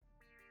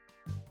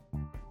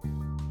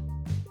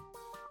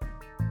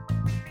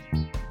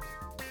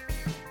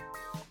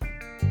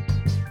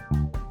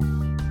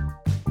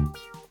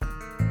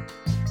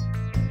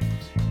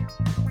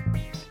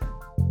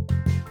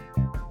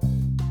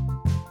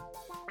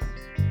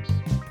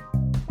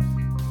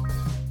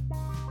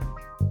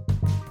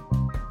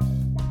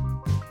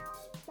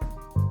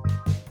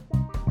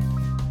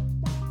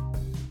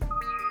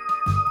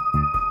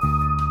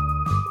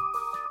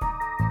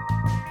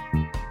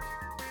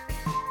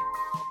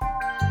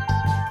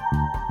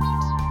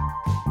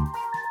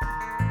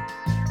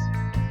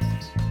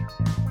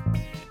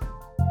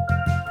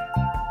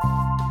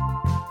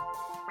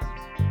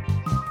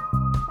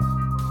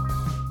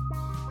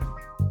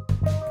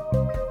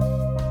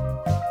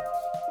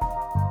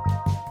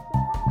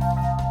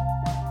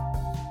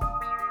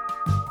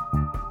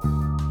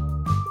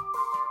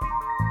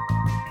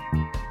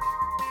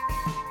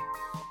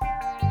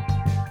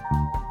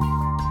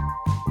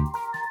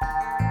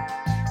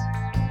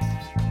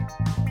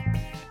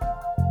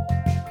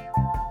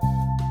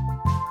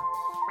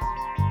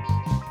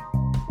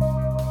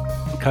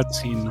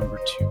Cutscene number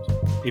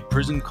 2. A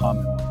prison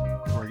common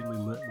room, brightly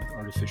lit with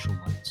artificial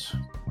lights.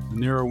 The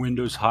narrow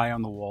windows high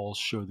on the walls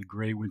show the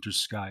gray winter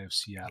sky of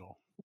Seattle.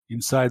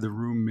 Inside the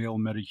room, male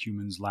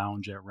metahumans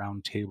lounge at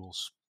round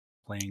tables,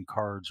 playing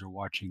cards or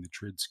watching the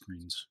TRID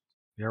screens.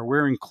 They are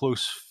wearing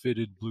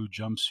close-fitted blue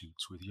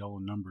jumpsuits with yellow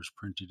numbers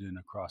printed in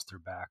across their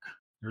back.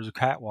 There is a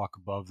catwalk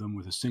above them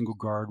with a single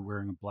guard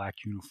wearing a black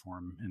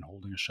uniform and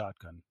holding a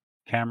shotgun.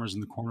 Cameras in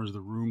the corners of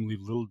the room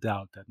leave little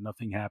doubt that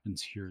nothing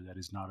happens here that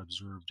is not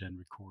observed and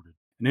recorded.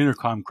 An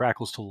intercom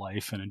crackles to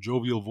life and a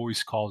jovial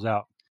voice calls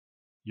out,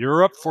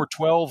 "You're up,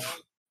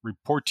 412.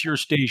 Report to your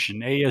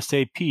station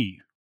ASAP."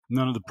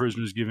 None of the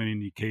prisoners give any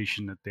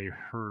indication that they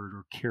heard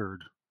or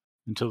cared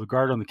until the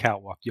guard on the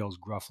catwalk yells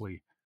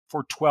gruffly,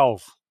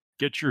 412,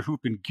 get your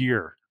hoop in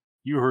gear.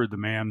 You heard the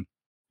man.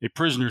 A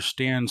prisoner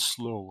stands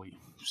slowly,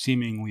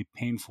 seemingly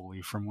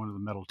painfully, from one of the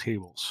metal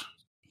tables.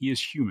 He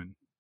is human,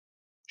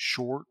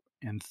 short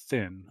and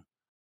thin,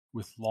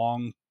 with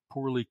long,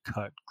 poorly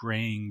cut,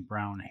 graying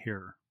brown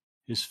hair.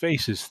 His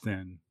face is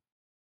thin,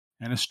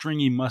 and a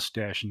stringy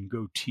mustache and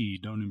goatee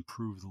don't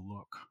improve the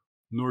look,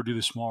 nor do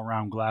the small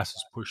round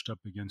glasses pushed up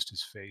against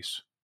his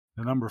face.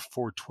 The number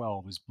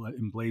 412 is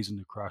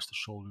emblazoned across the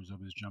shoulders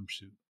of his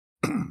jumpsuit.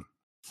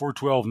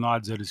 412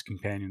 nods at his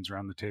companions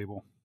around the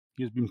table.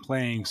 He has been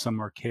playing some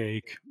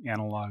archaic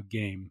analog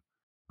game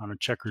on a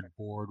checkered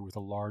board with a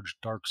large,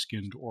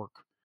 dark-skinned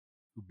orc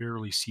who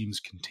barely seems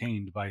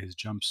contained by his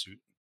jumpsuit.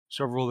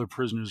 Several other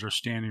prisoners are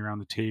standing around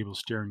the table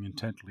staring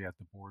intently at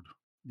the board.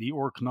 The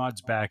orc nods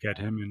back at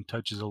him and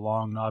touches a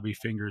long, knobby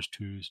fingers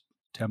to his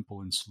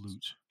temple in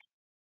salute.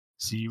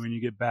 "See you when you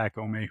get back,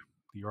 Ome,"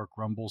 the orc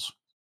rumbles.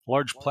 A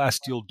large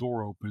plasteel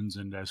door opens,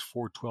 and as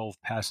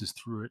 412 passes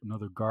through it,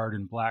 another guard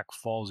in black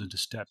falls into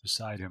step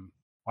beside him.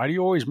 "Why do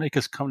you always make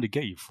us come to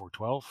get you,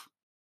 412?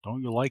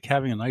 Don't you like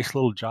having a nice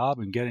little job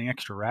and getting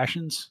extra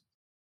rations?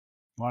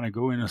 You want to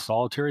go into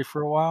solitary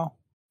for a while?"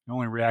 The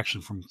only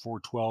reaction from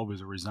 412 is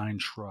a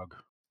resigned shrug.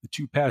 The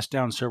two pass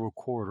down several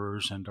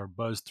corridors and are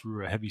buzzed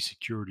through a heavy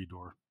security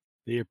door.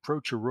 They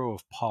approach a row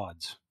of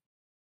pods.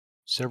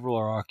 Several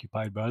are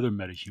occupied by other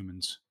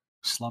metahumans,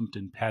 slumped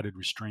in padded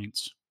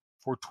restraints.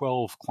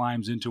 412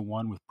 climbs into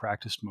one with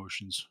practiced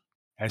motions.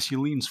 As he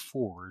leans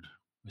forward,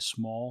 a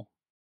small,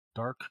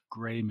 dark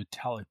gray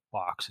metallic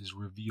box is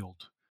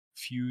revealed,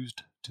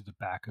 fused to the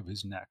back of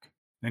his neck.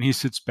 Then he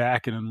sits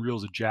back and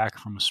unreels a jack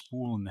from a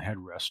spool in the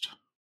headrest.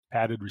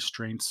 Padded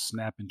restraints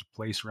snap into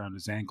place around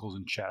his ankles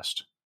and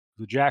chest.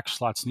 The jack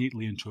slots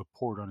neatly into a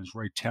port on his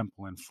right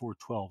temple, and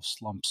 412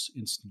 slumps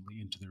instantly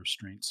into the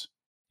restraints.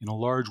 In a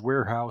large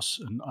warehouse,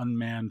 an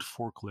unmanned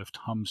forklift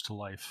hums to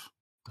life.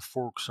 The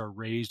forks are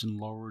raised and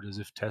lowered as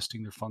if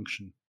testing their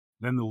function.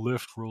 Then the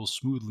lift rolls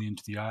smoothly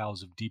into the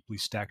aisles of deeply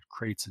stacked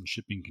crates and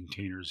shipping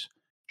containers,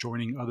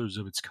 joining others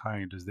of its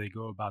kind as they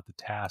go about the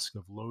task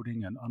of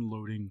loading and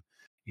unloading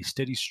a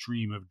steady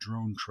stream of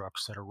drone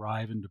trucks that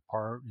arrive and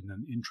depart in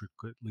an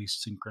intricately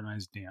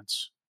synchronized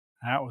dance.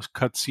 That was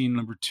cutscene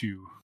number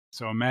 2.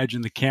 So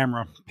imagine the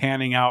camera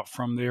panning out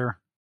from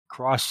there,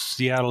 across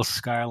Seattle's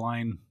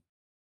skyline,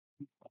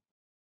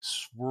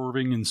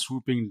 swerving and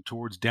swooping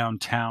towards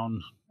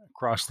downtown,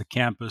 across the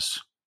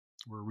campus,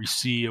 where we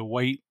see a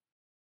white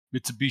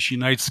Mitsubishi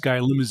Night Sky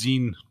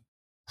limousine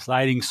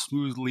sliding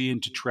smoothly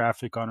into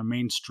traffic on a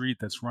main street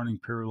that's running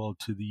parallel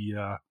to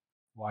the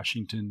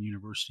Washington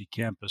University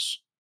campus.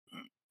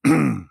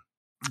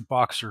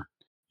 Boxer,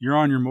 you're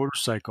on your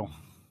motorcycle.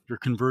 You're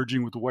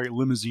converging with the white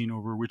limousine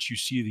over which you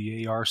see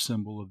the AR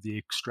symbol of the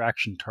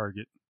extraction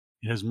target.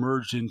 It has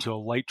merged into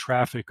light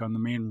traffic on the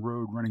main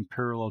road running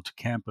parallel to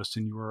campus,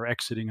 and you are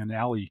exiting an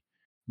alley,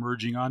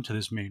 merging onto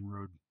this main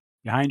road.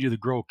 Behind you, the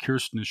girl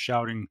Kirsten is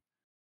shouting,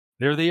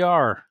 "There they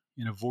are,"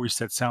 in a voice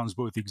that sounds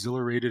both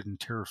exhilarated and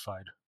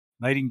terrified.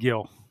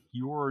 Nightingale,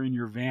 you are in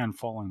your van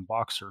following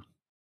Boxer.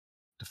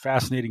 The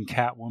fascinating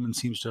Catwoman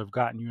seems to have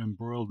gotten you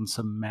embroiled in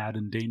some mad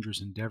and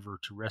dangerous endeavor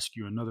to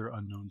rescue another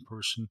unknown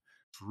person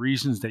for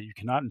reasons that you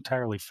cannot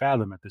entirely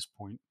fathom at this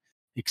point,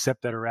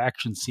 except that her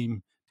actions seem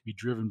to be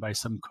driven by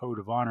some code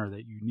of honor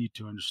that you need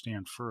to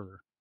understand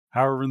further.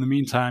 However, in the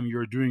meantime, you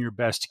are doing your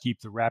best to keep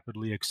the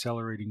rapidly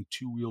accelerating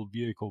two-wheeled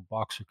vehicle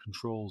Boxer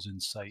controls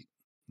in sight.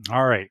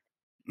 All right.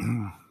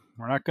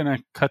 We're not going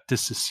to cut to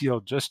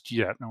Cecile just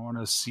yet. I want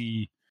to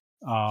see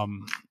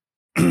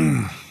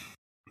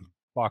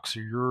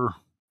Boxer,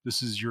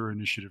 this is your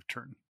initiative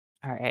turn.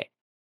 All right.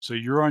 So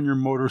you're on your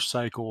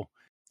motorcycle.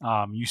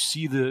 You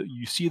see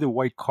the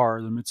white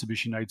car, the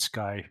Mitsubishi Night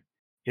Sky.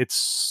 It's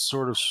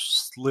sort of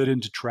slid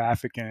into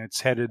traffic and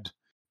it's headed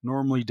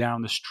normally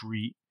down the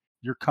street.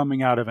 You're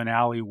coming out of an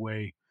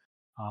alleyway,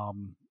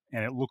 and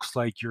it looks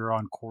like you're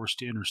on course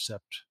to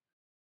intercept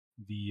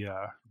the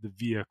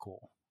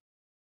vehicle.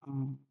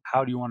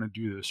 How do you want to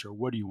do this, or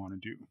what do you want to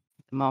do?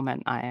 At the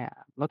moment, I am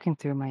looking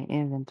through my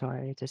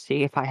inventory to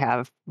see if I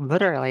have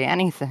literally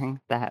anything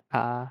that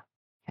can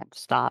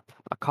stop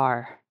a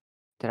car.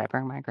 Did I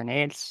bring my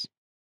grenades?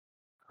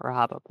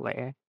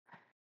 Probably.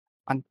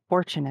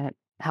 Unfortunate,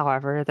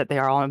 however, that they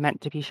are all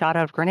meant to be shot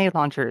out of grenade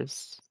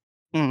launchers.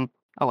 Oh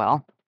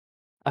well.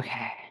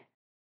 Okay.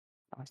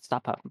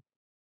 Stop a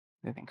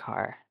moving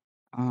car.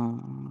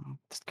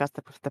 Discuss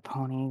the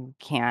pony.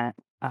 Can't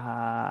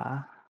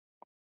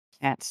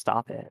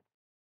stop it.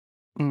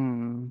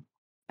 Mm.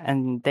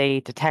 And they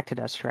detected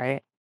us,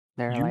 right?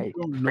 They're You like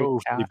don't know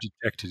if freaked out. they've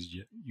detected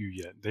you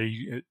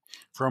yet.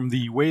 From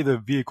the way the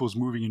vehicle's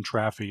moving in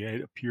traffic,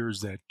 it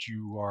appears that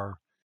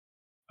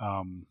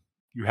um,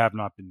 you have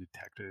not been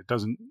detected. It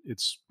doesn't.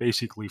 It's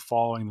basically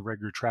following the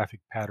regular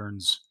traffic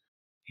patterns,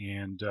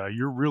 and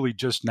you're really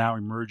just now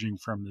emerging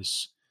from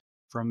this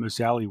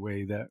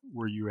alleyway that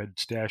where you had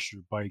stashed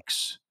your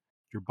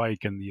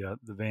bike and the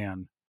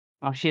van.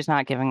 Well, she's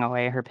not giving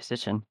away her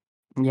position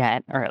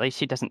yet, or at least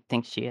she doesn't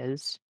think she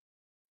is.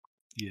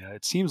 Yeah,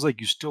 it seems like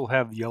you still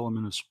have the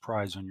element of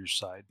surprise on your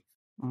side.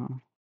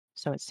 Mm.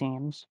 So it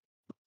seems.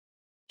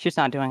 She's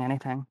not doing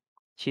anything.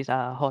 She's,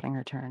 holding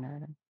her turn,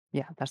 or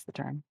yeah, that's the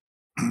turn.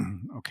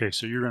 Okay,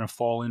 so you're gonna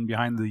fall in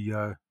behind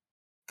the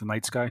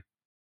night sky.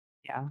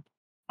 Yeah.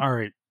 All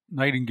right,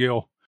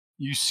 Nightingale.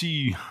 You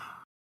see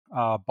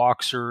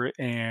Boxer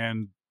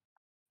and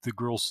the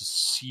girl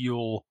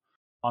Cecile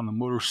on the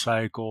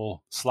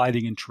motorcycle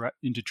sliding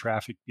into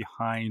traffic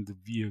behind the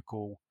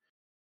vehicle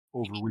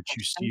over which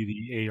you Kirsten? see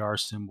the AR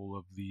symbol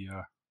of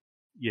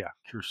yeah,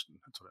 Kirsten.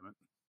 That's what I meant.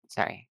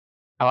 Sorry.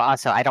 Oh,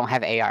 also, I don't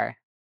have AR.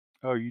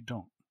 Oh, you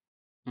don't.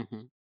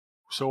 Mhm.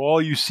 So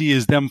all you see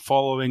is them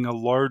following a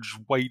large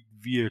white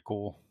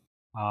vehicle.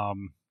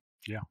 Um,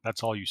 yeah,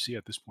 that's all you see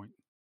at this point.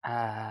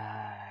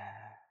 Uh,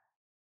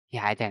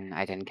 yeah, I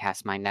didn't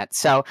cast my net.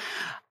 So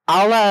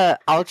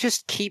I'll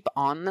just keep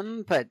on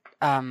them, but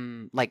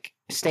like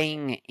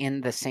staying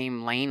in the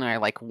same lane or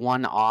like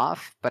one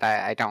off, but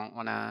I don't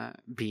wanna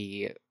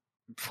be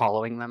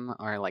following them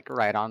or like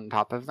right on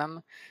top of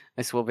them.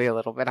 This will be a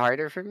little bit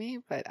harder for me,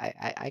 but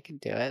I can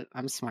do it.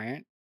 I'm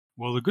smart.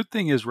 Well, the good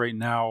thing is right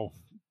now,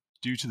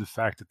 due to the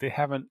fact that they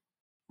haven't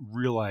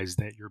realized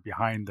that you're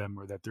behind them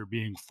or that they're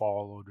being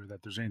followed or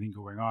that there's anything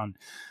going on,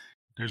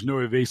 there's no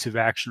evasive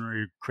action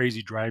or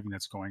crazy driving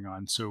that's going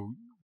on. So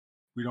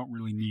we don't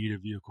really need a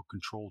vehicle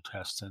control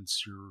test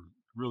since you're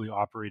really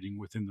operating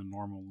within the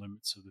normal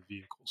limits of the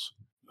vehicles.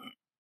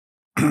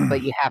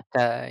 But you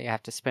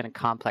have to spin a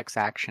complex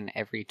action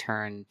every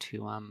turn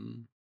to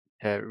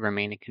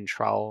remain in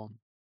control.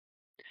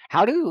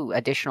 How do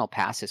additional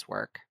passes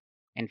work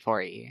in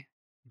 4E?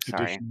 I'm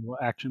sorry. Additional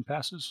action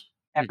passes?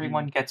 Mhm.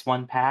 Everyone gets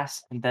 1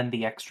 pass, and then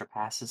the extra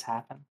passes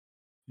happen.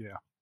 Yeah.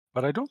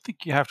 But I don't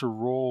think you have to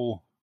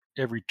roll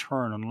every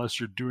turn unless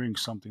you're doing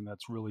something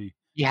that's really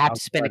You have to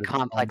spend a outside of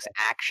complex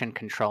normal action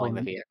controlling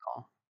the norm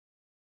vehicle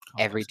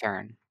every complex.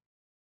 turn.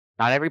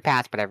 Not every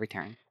pass, but every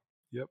turn.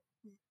 Yep.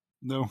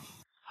 No.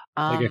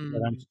 Like I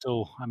said,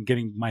 Um, I'm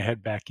getting my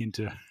head back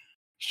into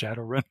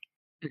Shadowrun.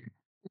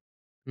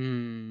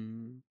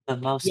 hmm. The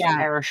most Yeah,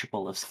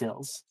 perishable of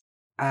skills.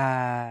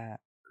 uh,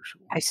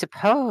 I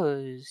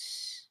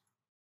suppose.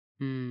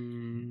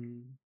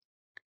 Hmm.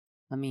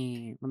 Let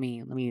me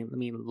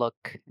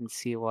look and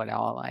see what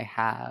all I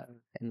have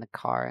in the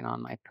car and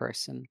on my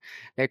person.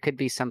 There could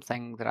be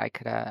something that I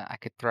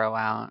could throw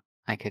out.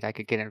 I could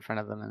get in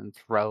front of them and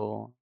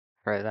throw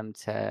for them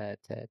to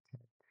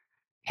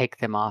take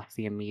them off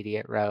the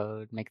immediate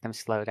road, make them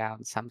slow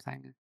down,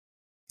 something.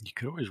 You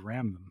could always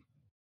ram them.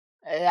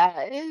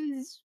 That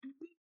is,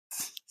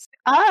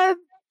 uh,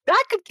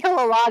 that could kill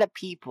a lot of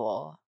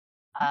people.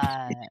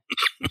 Uh,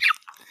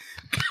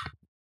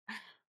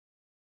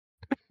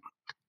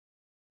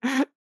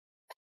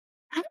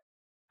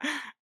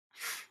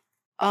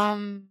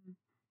 um,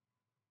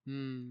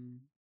 hmm,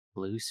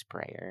 blue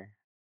sprayer.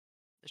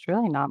 There's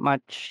really not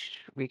much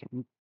we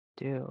can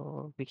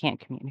do. We can't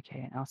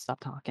communicate. I'll stop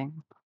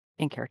talking.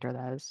 In character,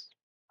 that is.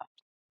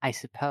 I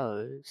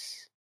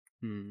suppose.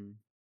 Hmm.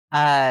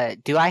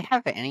 Do I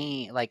have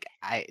any like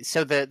I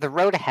so the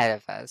road ahead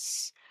of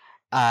us,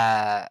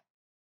 uh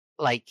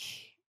like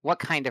what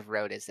kind of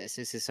road is this?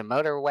 Is this a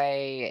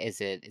motorway?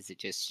 Is it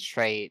just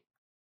straight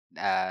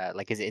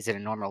like is it a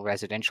normal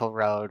residential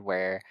road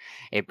where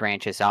it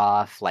branches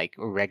off like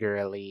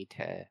regularly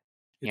to,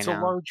 you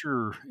know?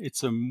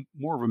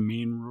 More of a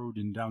main road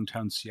in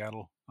downtown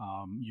Seattle.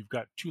 You've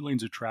got two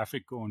lanes of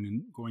traffic going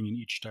in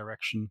each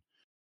direction,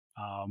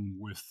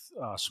 with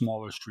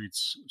smaller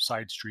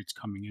side streets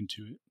coming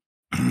into it,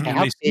 Okay, and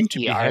they seem to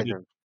be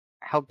headed.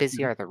 how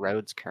busy are the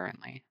roads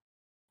currently?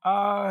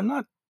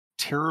 Not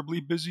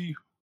terribly busy.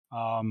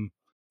 Um,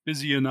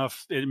 Busy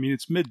enough. I mean,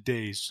 it's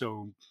midday,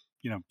 so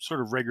sort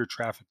of regular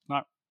traffic,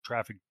 not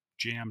traffic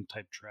jam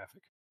type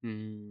traffic.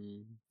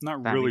 Hmm,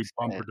 Not that really makes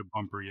bumper it to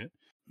bumper yet.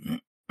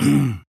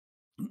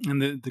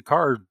 And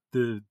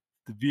the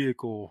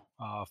vehicle,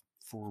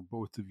 for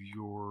both of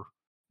your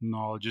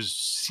knowledges,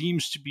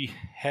 seems to be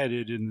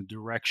headed in the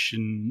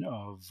direction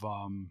of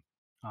um,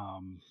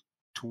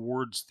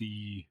 towards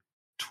the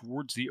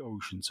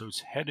ocean. So it's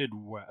headed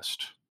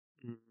west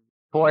Mm.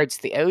 Towards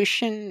the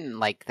ocean,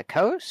 like the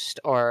coast,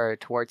 or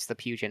towards the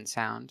Puget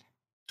Sound?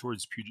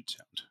 towards Puget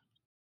Sound.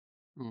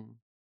 Mm.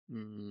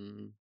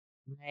 Mm.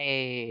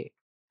 Right.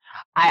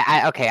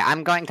 Okay,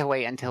 I'm going to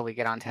wait until we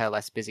get onto a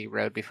less busy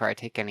road before I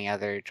take any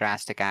other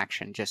drastic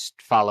action.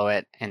 Just follow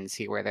it and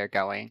see where they're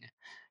going.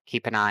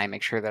 Keep an eye,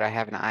 make sure that I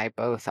have an eye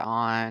both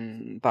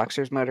on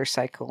Boxer's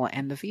motorcycle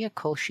and the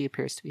vehicle she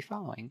appears to be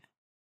following.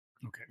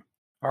 Okay.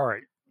 All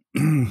right.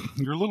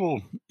 Your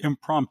little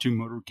impromptu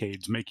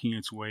motorcade's making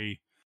its way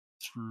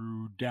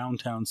through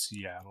downtown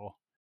Seattle,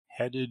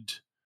 headed,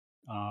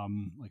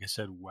 like I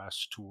said,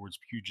 west towards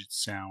Puget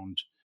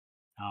Sound,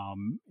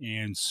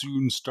 and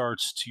soon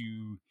starts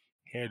to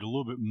head a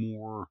little bit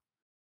more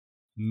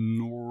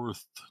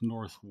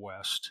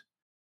northwest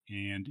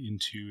and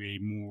into a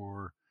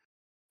more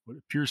what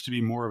appears to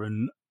be more of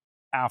an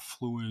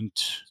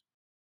affluent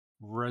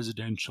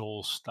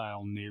residential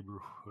style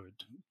neighborhood.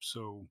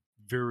 So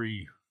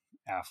very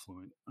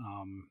affluent.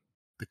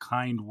 The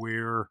kind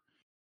where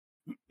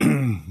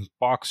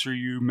Boxer,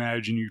 you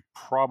imagine you'd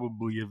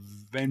probably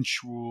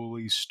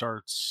eventually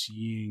start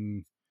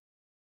seeing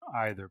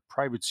either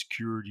private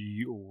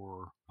security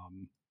or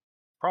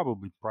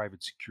probably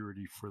private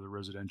security for the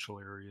residential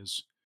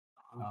areas,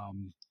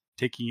 um,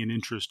 taking an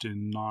interest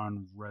in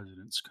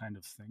non-residents kind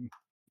of thing.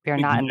 We're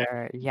Big not in net.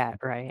 there yet,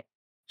 right?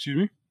 Excuse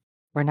me?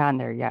 We're not in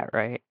there yet,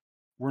 right?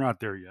 We're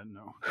not there yet,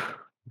 no. All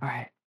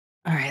right.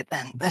 All right,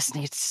 then. This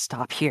needs to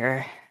stop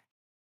here.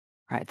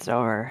 All right, it's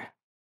over.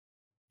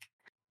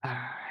 All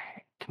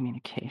right,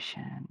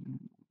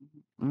 communication.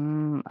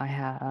 I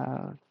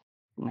have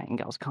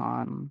Nightingale's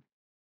comm.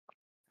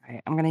 All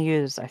right, I'm gonna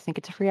use. I think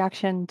it's a free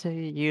action to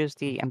use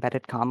the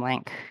embedded comm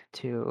link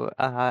to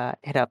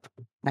hit up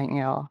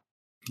Nightingale.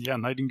 Yeah,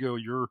 Nightingale,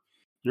 your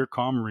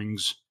comm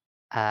rings.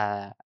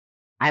 I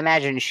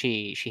imagine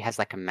she has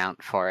like a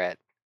mount for it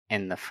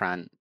in the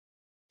front.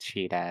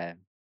 She'd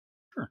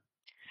Sure.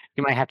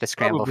 you might have to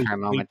scramble Probably for a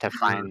moment to linked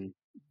find.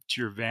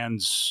 to your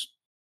van's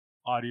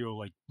audio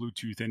like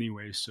Bluetooth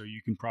anyway, so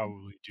you can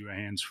probably do a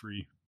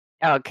hands-free.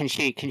 Oh, can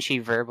she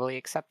verbally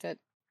accept it?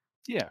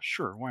 Yeah,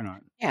 sure, why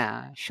not?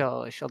 Yeah,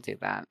 she'll do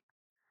that.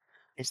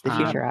 It's the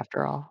future, Um,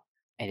 after all.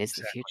 it is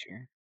the Exactly.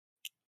 future.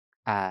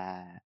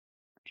 Uh,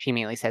 she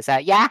immediately says,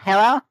 "Yeah,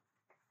 hello."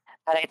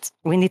 All right,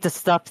 we need to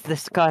stop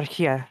this car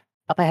here.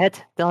 Up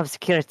ahead, they'll have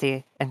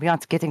security, and we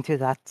aren't getting to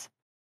that.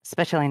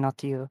 Especially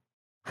not you.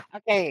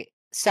 Okay,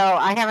 so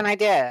I have an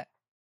idea.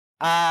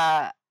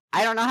 I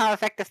don't know how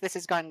effective this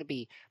is going to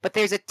be, but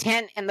there's a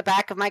tent in the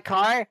back of my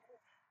car.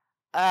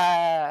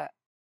 Uh,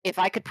 if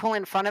I could pull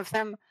in front of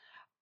them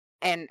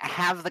and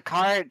have the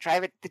car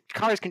drive it, the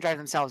cars can drive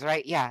themselves,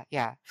 right? Yeah,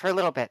 for a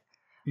little bit.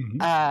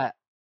 Mhm.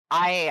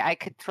 I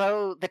could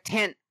throw the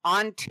tent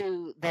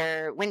onto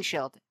their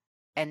windshield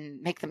and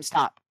make them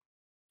stop.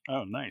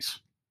 Oh, nice.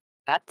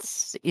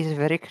 That's a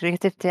very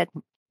creative,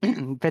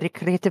 very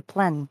creative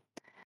plan.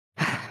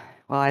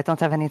 Well, I don't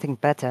have anything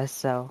better,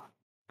 so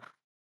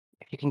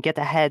if you can get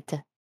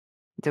ahead,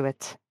 do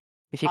it.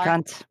 If you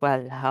Alright. can't,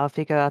 well, I'll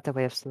figure out a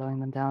way of slowing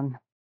them down.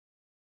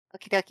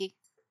 Okie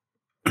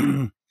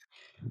dokie.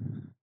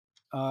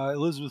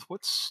 Elizabeth,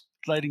 what's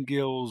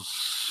Nightingale's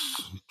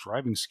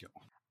driving skill?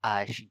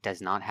 She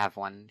does not have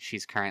one.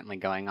 She's currently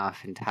going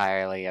off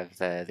entirely of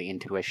the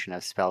intuition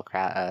of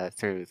spellcraft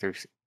through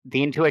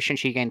the intuition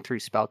she gained through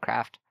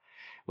spellcraft,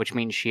 which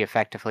means she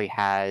effectively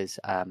has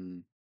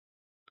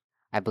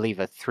I believe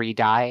a 3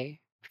 die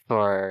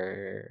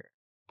for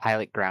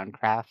pilot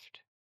groundcraft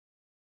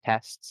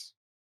tests.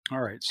 All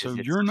right, so 'Cause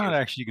it's you're not two.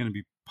 actually going to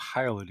be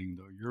piloting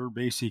though. You're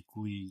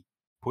basically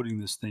putting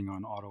this thing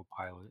on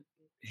autopilot,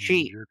 and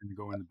She you're going to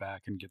go in the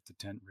back and get the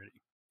tent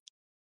ready.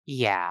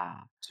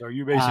 yeah. So are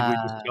you basically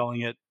just Uh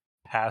selling it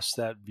past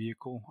that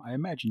vehicle? I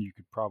imagine you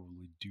could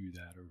probably do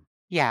that, or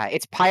yeah,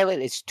 its pilot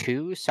is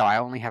 2, so I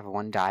only have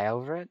 1 die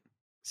over it.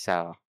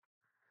 So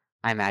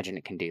I imagine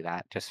it can do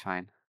that just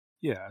fine.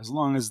 yeah, as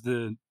long as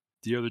the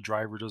other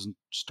driver doesn't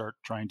start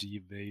trying to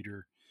evade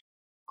or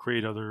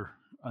create other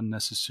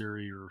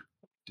unnecessary or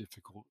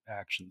difficult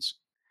actions.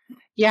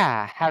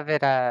 Yeah, have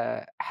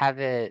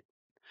it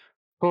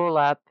pull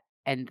up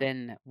and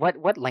then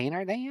what lane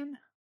are they in?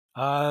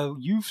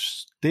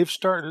 They've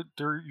started.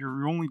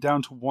 You're only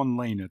down to one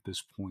lane at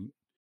this point.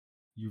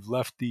 You've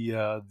left the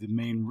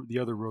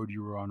other road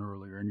you were on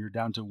earlier, and you're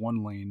down to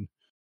one lane.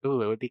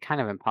 Ooh, it would be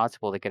kind of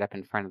impossible to get up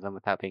in front of them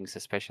without being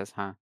suspicious,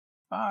 huh?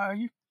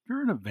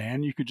 You're in a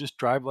van. You could just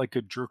drive like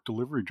a jerk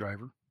delivery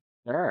driver.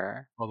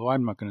 Sure. Although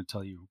I'm not going to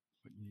tell you what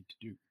you need to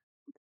do.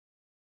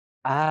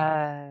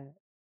 Uh,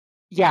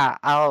 yeah,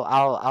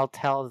 I'll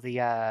tell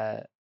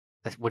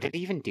would it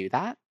even do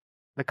that?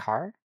 The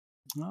car?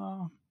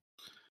 Uh,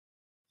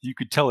 you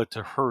could tell it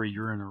to hurry.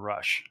 You're in a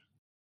rush.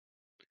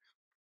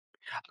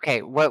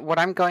 Okay, what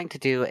I'm going to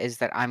do is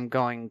that I'm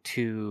going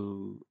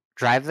to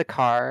drive the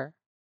car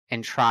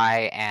and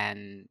try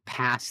and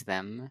pass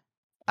them,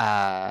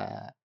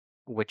 uh,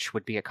 which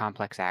would be a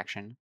complex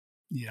action.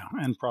 Yeah,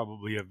 and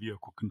probably a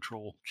vehicle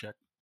control check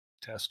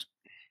test.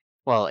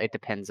 Well, it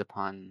depends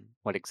upon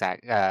what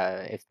exact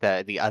if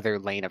the other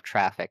lane of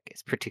traffic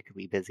is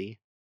particularly busy.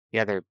 The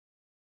other,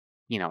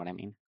 you know what I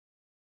mean?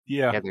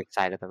 Yeah, The other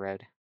side of the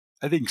road.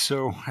 I think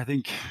so. I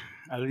think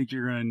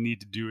you're going to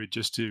need to do it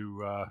just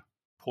to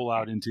pull Okay.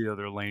 out into the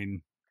other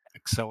lane.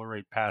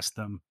 accelerate past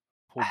them,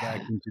 pull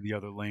back into the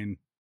other lane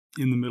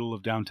in the middle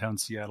of downtown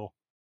Seattle.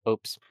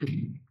 Oops.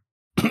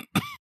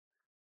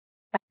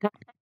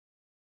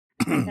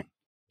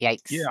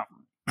 Yikes. Yeah.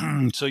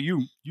 So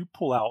you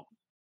pull out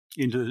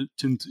into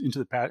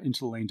the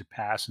lane to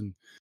pass, and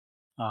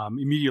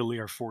immediately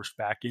are forced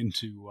back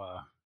into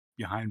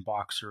behind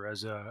Boxer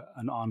as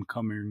an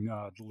oncoming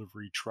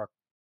delivery truck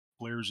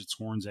blares its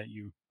horns at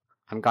you.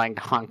 I'm going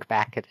to honk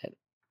back at it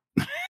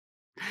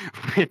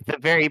with the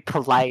very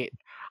polite,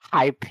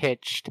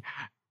 high-pitched,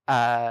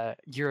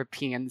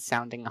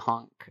 European-sounding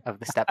honk of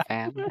the step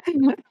fan.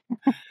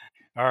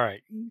 All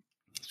right.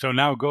 So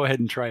now go ahead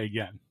and try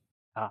again.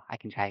 Oh, I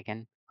can try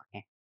again.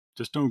 Okay.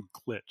 Just don't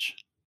glitch.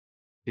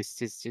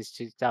 Just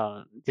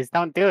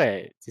don't do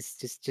it.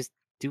 Just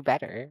do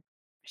better. I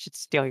should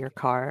steal your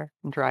car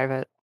and drive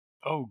it.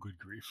 Oh, good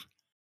grief.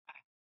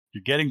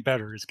 You're getting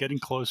better. It's getting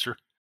closer.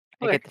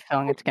 I get the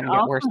feeling it's going to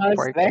get worse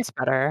before it gets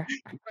better.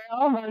 We're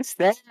almost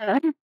there.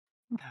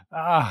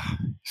 Ah,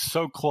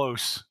 so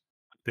close.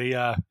 They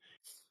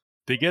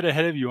get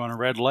ahead of you on a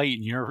red light,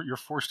 and you're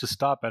forced to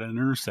stop at an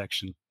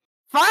intersection.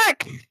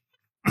 Fuck!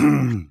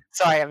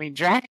 Sorry, I mean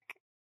drag.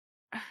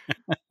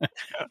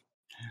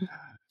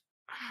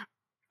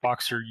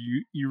 Boxer,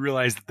 you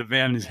realize that the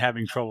van is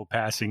having trouble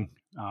passing.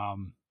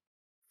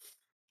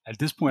 At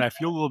this point, I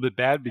feel a little bit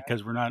bad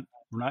because we're not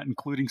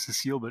including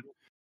Cecile, but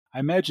I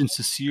imagine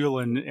Cecile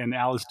and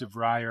Alice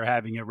DeVry are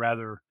having a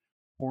rather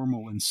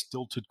formal and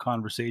stilted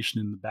conversation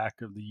in the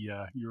back of the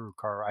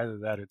Eurocar. Either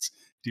that, it's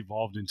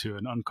devolved into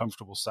an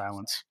uncomfortable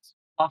silence.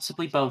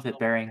 Possibly both at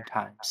varying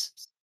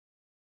times.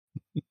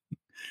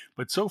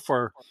 But so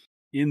far,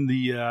 in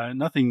the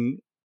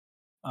nothing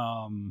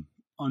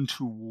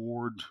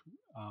untoward.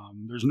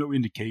 There's no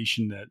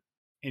indication that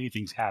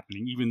anything's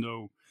happening, even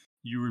though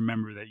you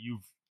remember that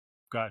you've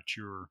got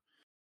your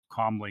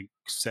comlink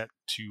set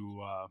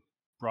to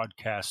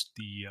broadcast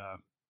the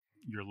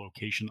your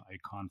location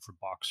icon for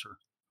Boxer,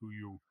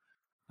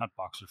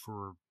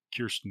 for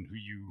Kirsten, who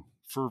you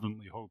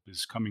fervently hope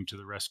is coming to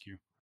the rescue.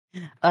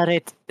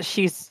 Alright,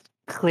 she's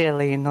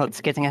clearly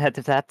not getting ahead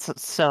of that,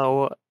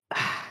 so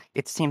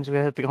it seems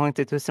we're going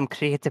to do some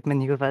creative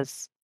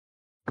maneuvers.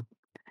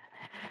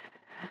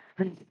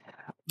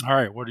 All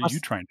right, what are you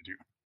trying to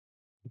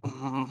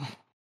do?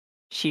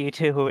 She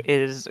too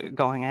is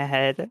going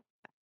ahead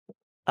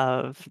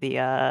of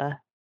the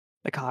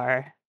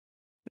car.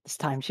 This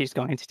time she's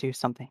going to do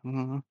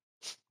something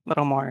a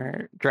little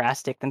more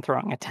drastic than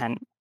throwing a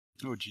tent.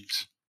 Oh,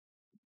 geez.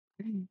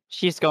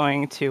 She's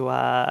going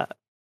to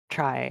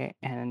try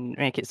and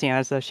make it seem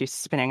as though she's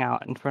spinning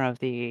out in front of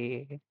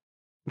the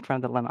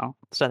limo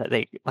so that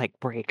they like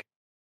brake.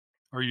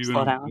 Are you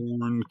Slow going to down.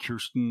 warn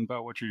Kirsten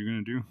about what you're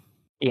going to do?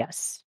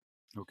 Yes.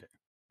 Okay.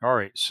 All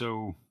right.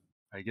 So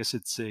I guess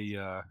it's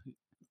a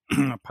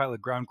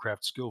pilot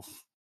groundcraft skill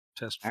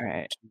test. All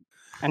right.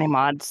 Any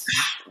mods?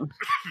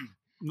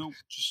 No,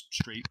 just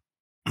straight.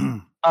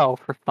 Oh,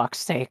 for fuck's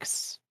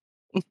sakes.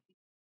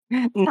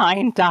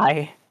 9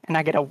 die, and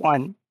I get a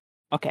 1.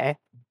 Okay.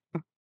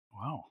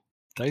 Wow.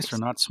 Dice are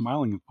not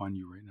smiling upon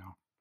you right now.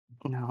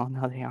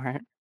 No, they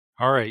aren't.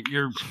 All right.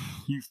 You've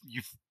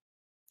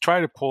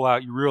tried to pull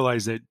out. You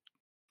realize that,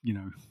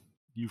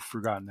 you've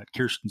forgotten that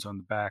Kirsten's on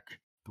the back.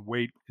 The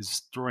weight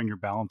is throwing your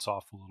balance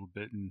off a little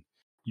bit, and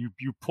you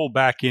pull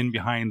back in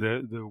behind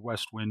the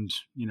west wind,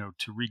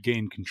 to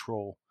regain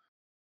control.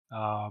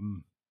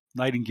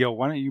 Nightingale,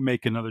 why don't you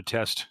make another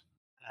test?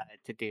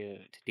 To do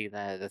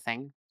the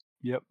thing.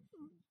 Yep.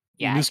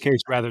 Yeah. In this case,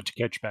 rather to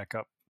catch back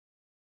up.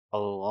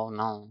 Oh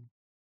no.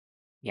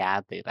 Yeah,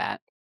 I'll do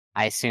that.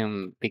 I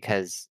assume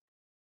because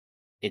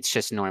it's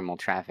just normal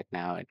traffic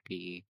now.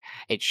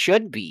 It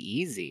should be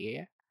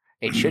easy.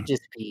 It should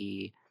just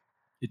be.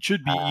 It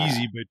should be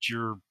easy, but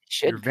your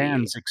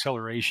van's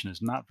acceleration is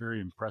not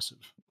very impressive.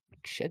 It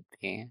should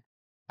be.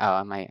 Oh,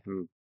 I'm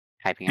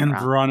typing it And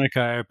wrong. Veronica,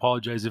 I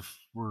apologize if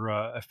we're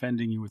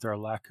offending you with our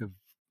lack of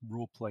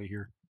role play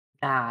here.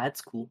 Ah,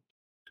 that's cool.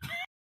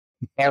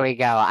 There we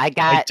go. I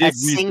got a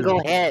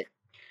single hit.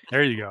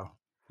 There you go.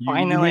 You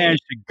Finally.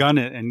 managed to gun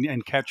it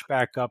and catch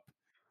back up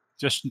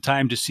just in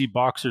time to see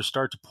Boxer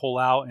start to pull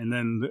out, and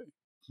then the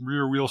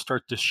rear wheel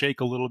start to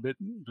shake a little bit.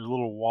 There's a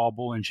little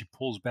wobble, and she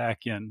pulls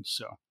back in.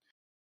 So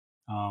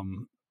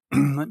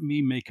let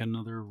me make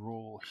another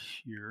roll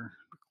here.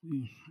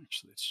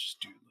 Actually, let's just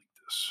do it like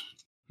this.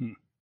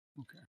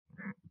 Okay.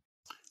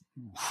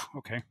 Oof,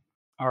 okay.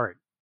 All right.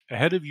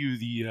 Ahead of you,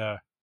 the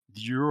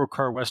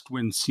Eurocar west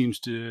wind seems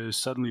to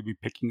suddenly be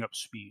picking up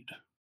speed.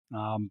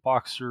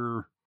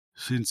 Boxer,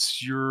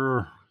 since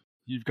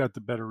you've got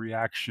the better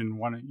reaction,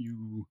 why don't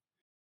you?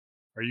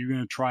 Are you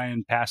going to try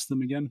and pass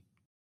them again?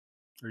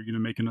 Are you going to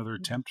make another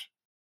attempt?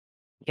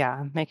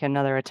 Yeah, make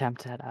another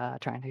attempt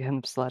at trying to get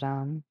him to slow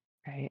down.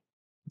 Right.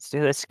 Let's do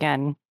this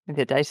again.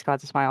 The dice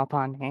gods smile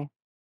upon me.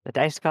 The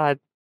dice god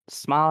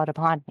smiled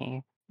upon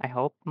me, I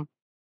hope.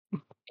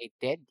 It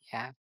did,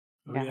 yeah.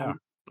 Oh, yeah.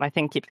 My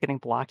thing keeps getting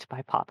blocked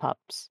by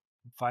pop-ups.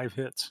 5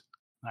 hits.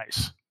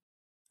 Nice.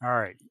 All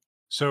right.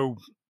 So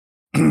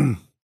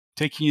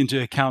taking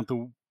into account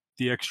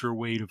the extra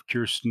weight of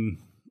Kirsten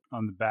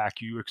on the back,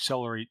 you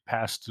accelerate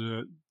past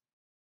the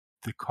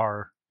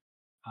car,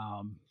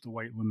 the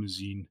white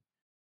limousine,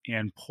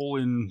 and pull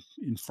in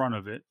front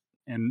of it.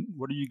 And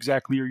what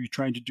exactly are you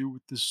trying to do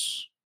with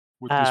this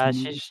maneuver?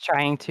 She's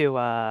trying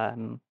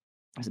to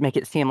make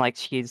it seem like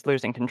she's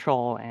losing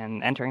control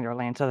and entering their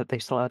lane so that they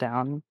slow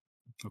down.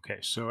 Okay,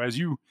 so as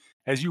you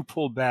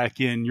pull back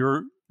in,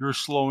 you're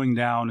slowing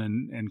down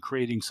and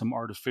creating some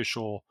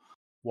artificial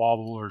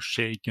wobble or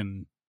shake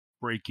and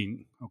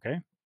braking. Okay,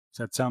 does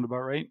that sound about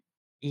right?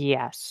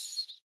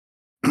 Yes.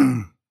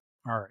 All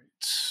right.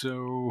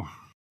 So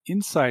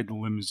inside the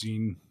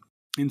limousine,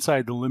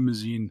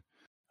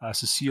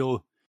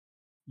 Cecile,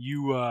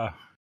 you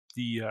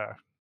the uh,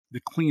 the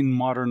clean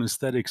modern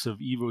aesthetics of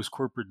Evo's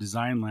corporate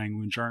design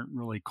language aren't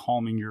really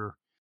calming your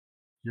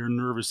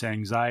nervous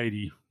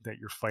anxiety that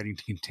you're fighting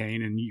to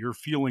contain, and you're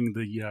feeling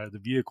the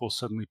vehicle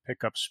suddenly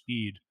pick up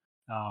speed.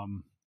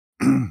 Um,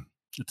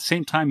 at the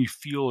same time, you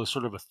feel a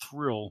sort of a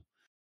thrill,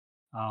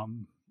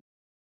 um,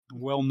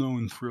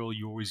 well-known thrill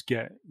you always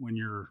get when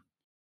you're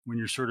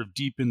sort of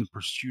deep in the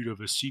pursuit of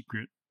a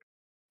secret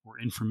or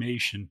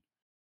information,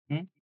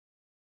 Hmm?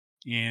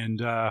 and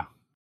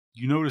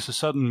you notice a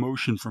sudden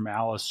motion from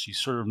Alice. She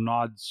sort of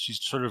nods.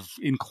 She's sort of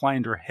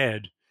inclined her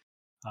head.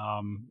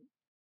 Um,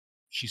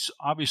 she's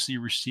obviously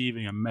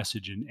receiving a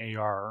message in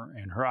AR,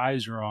 and her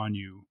eyes are on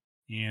you.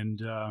 And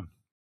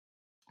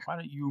why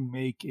don't you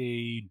make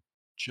a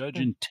judge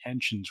Hmm.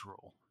 intentions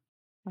roll?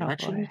 Oh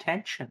Judge boy,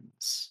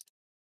 intentions.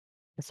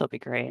 this will be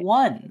great.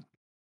 1,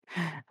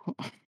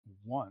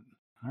 1.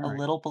 All a right.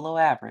 little below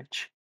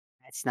average.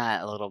 That's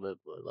not a little bit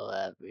below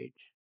average.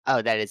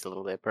 Oh, that is a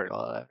little bit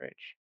below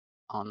average.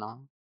 Oh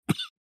no.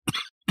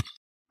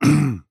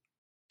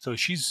 So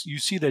you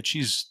see that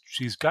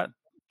she's got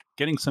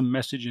getting some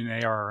message in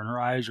AR, and her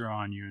eyes are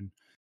on you,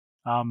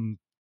 and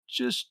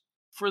just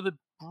for the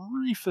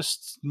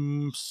briefest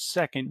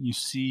second, you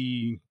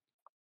see,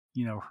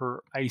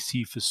 her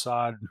icy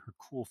facade, her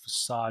cool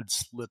facade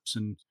slips,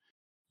 and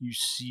you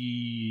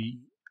see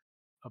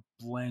a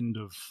blend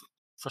of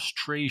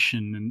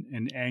frustration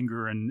and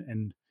anger,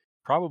 and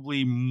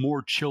probably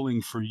more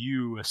chilling for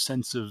you, a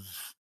sense of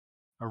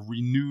a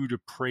renewed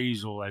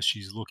appraisal as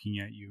she's looking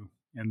at you.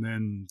 And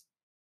then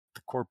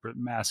the corporate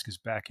mask is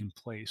back in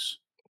place.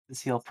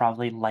 Cecile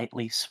probably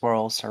lightly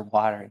swirls her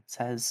water and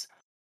says,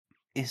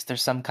 "Is there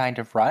some kind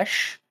of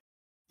rush?"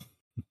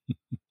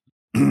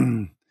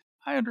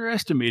 I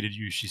underestimated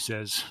you, she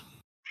says.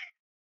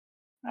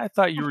 I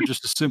thought you were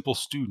just a simple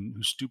student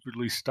who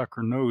stupidly stuck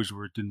her nose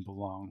where it didn't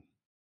belong.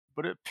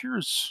 But it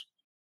appears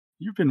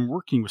you've been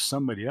working with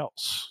somebody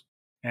else.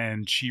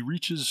 And she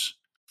reaches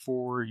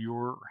for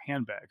your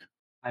handbag.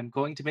 I'm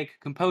going to make a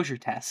composure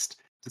test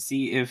to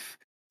see if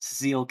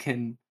Cecile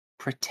can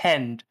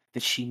pretend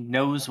that she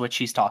knows what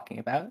she's talking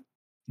about.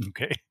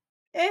 Okay.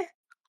 Eh,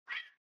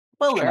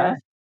 well enough.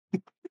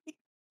 Sure.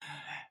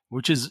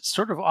 Which is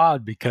sort of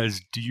odd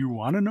because do you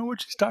want to know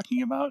what she's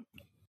talking about?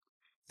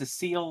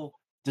 Cecile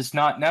does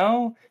not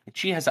know that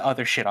she has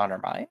other shit on her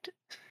mind.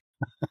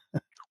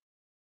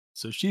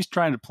 So she's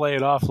trying to play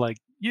it off like,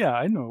 yeah,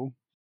 I know.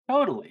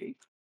 Totally.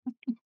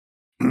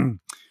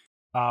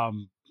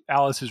 um,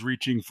 Alice is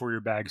reaching for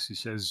your bag. She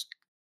says,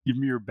 give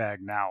me your bag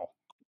now.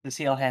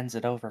 Cecile hands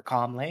it over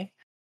calmly,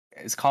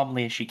 as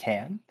calmly as she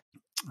can.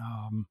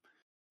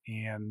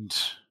 And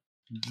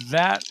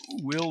that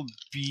will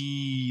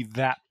be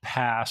that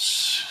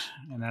pass.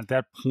 And at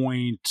that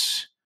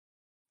point,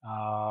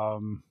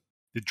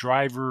 the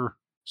driver,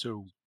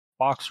 so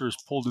Boxer is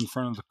pulled in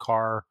front of the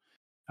car,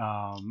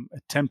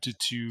 attempted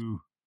to,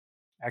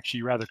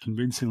 actually rather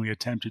convincingly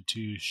attempted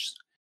to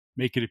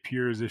make it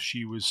appear as if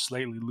she was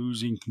slightly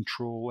losing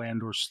control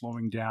and or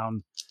slowing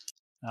down.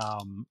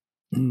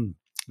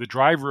 The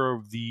driver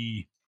of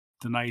the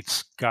night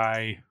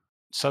sky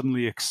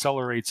suddenly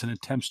accelerates and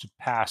attempts to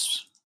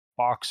pass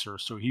Boxer.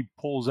 So he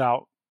pulls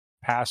out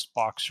past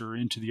Boxer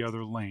into the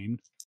other lane.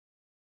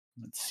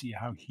 Let's see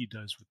how he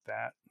does with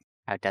that.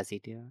 How does he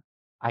do?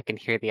 I can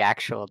hear the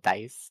actual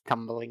dice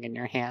tumbling in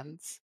your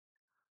hands.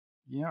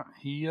 Yeah,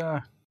 he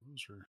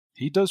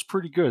does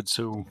pretty good.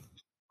 So,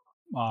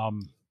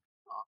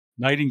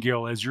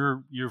 Nightingale, as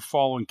you're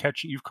following,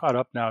 catching, you've caught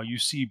up now. You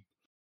see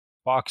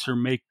Boxer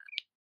make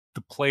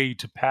the play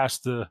to pass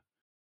the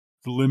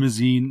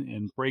limousine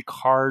and brake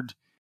hard.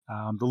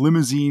 The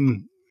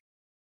limousine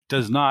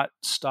does not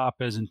stop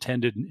as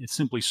intended. It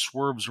simply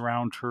swerves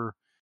around her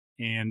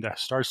and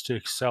starts to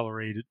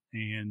accelerate it.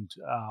 And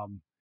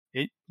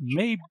it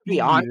may The be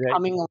that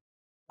oncoming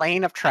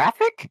lane of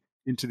traffic?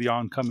 into the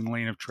oncoming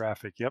lane of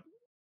traffic. Yep.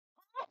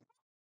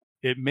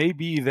 It may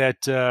be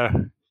that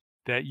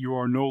that you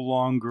are no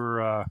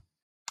longer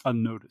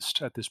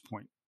unnoticed at this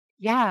point.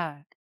 Yeah.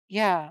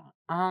 Yeah.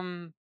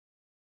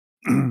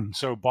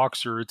 So,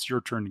 Boxer, it's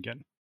your turn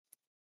again.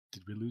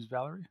 Did we lose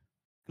Valerie?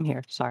 I'm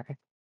here. Sorry,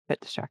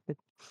 bit distracted.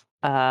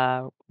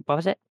 What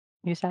was it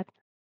you said?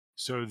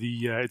 So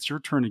it's your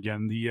turn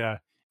again.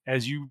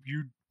 As you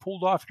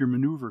pulled off your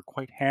maneuver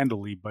quite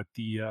handily, but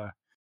the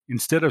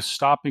Instead of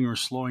stopping or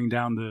slowing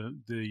down,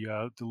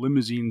 the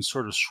limousine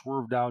sort of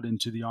swerved out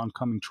into the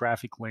oncoming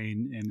traffic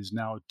lane and is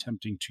now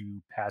attempting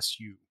to pass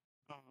you.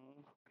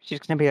 She's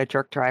gonna be a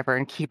jerk driver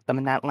and keep them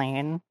in that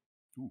lane.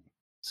 Ooh,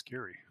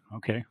 scary.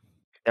 Okay.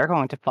 They're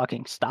going to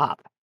fucking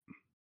stop.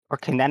 Or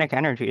kinetic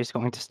energy is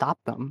going to stop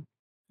them.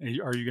 Are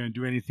you going to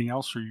do anything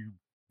else, or you?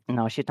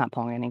 No, she's not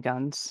pulling any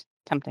guns,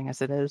 tempting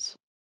as it is.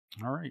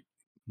 All right,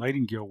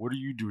 Nightingale, what are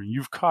you doing?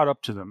 You've caught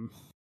up to them,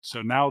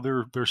 so now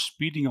they're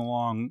speeding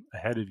along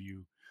ahead of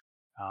you.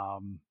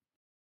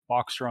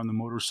 Boxer on the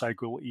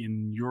motorcycle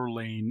in your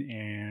lane,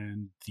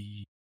 and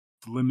the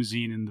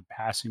limousine in the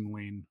passing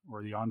lane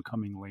or the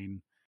oncoming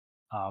lane.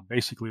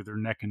 Basically, they're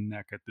neck and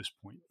neck at this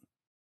point.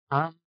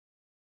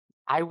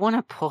 I want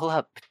to pull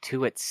up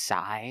to its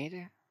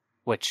side,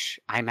 which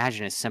I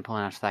imagine is simple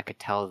enough that I could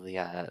tell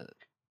the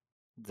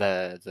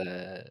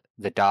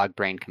dog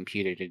brain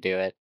computer to do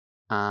it.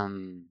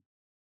 And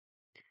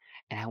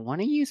I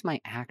want to use my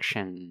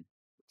action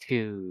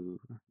to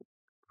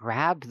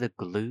grab the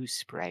glue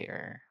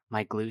sprayer,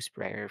 my glue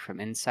sprayer from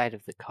inside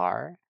of the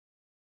car.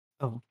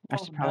 Oh, I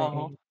Oh, should no.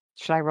 probably.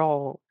 Should I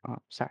roll? Oh,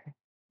 sorry.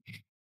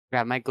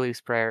 Grab my glue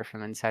sprayer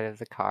from inside of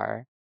the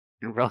car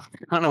and roll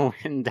it on a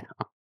window.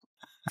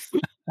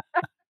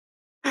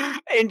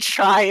 And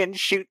try and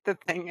shoot the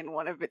thing in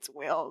one of its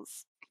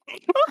wheels.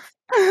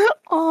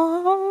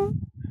 Oh.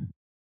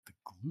 The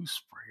glue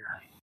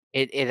sprayer.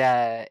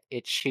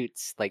 It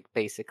shoots like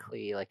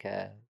basically like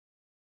a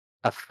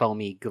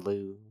foamy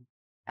glue.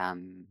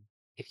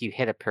 If you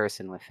hit a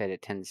person with it,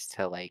 it tends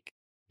to like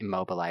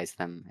immobilize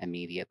them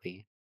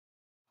immediately.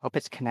 Hope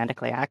it's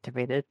kinetically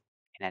activated.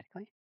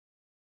 Kinetically?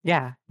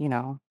 Yeah,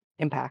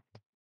 impact.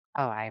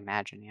 Oh, I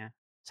imagine, yeah.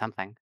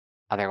 Something.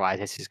 Otherwise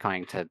it's just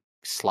going to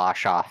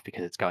slosh off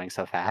because it's going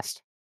so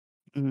fast.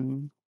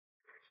 Mm.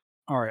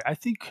 All right, I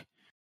think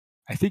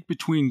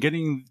between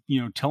getting,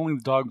 telling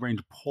the dog brain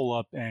to pull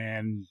up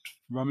and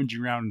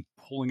rummaging around and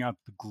pulling out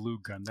the glue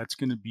gun, that's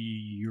going to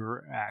be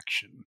your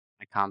action.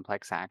 A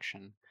complex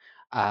action.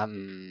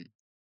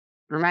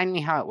 Remind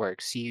me how it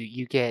works.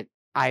 You get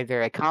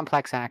either a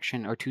complex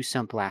action or two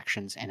simple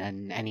actions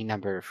and any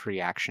number of free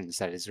actions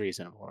that is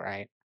reasonable,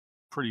 right?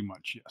 Pretty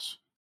much, yes.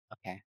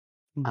 Okay.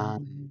 Mm.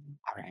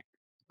 All right.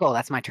 Well,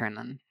 that's my turn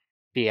then.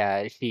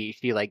 She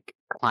like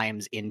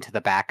climbs into the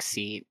back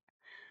seat.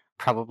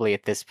 Probably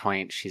at this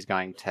point she's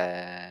going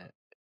to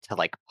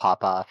like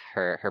pop off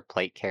her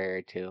plate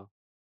carrier too.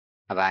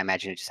 But I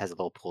imagine it just has a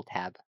little pull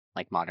tab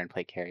like modern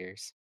plate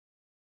carriers,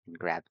 and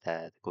grab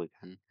the glue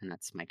gun, and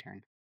that's my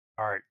turn.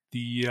 All right.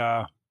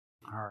 The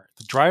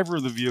driver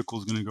of the vehicle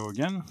is going to go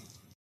again.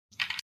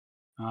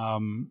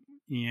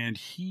 And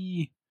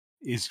he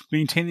is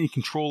maintaining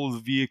control of the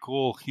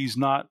vehicle. He's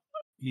not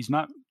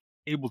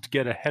able to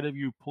get ahead of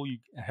you, pull you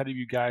ahead of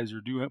you guys,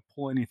 or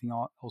pull anything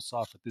else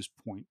off at this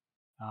point.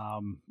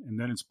 And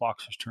then it's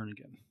Boxer's turn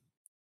again.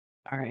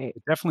 All right.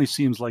 It definitely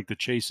seems like the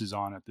chase is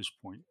on at this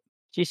point.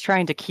 She's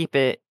trying to keep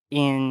it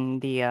in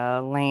the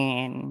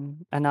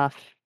lane enough,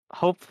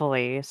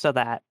 hopefully, so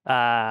that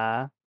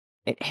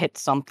it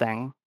hits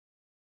something.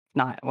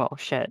 Not well,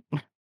 shit.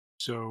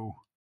 So,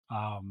 It's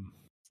a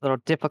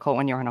little difficult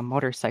when you're on a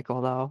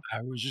motorcycle, though.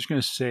 I was just going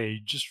to say,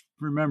 just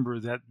remember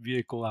that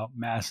vehicle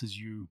outmasses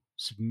you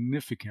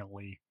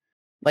significantly.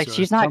 Like So if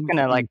she's not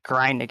gonna something,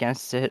 grind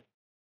against it.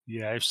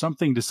 yeah, if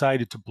something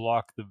decided to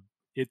block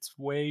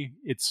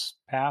its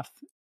path,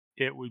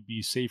 it would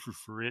be safer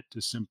for it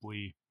to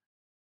simply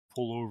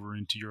pull over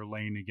into your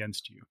lane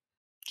against you.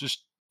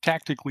 Just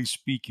tactically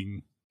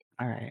speaking.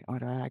 All right,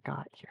 what do I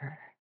got here?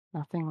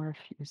 Nothing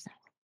refusing.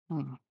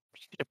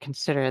 Should have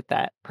considered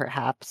that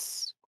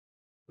perhaps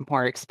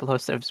more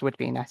explosives would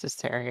be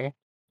necessary.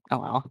 Oh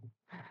well.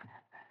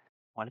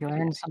 What if You I do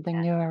learn that something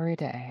again? new every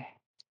day.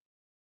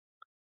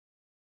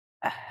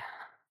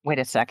 Wait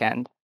a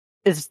second.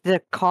 Is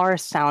the car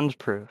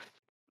soundproof?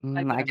 I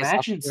I can guess I'll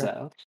imagine figure-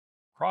 so.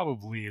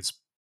 It's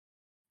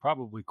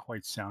probably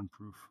quite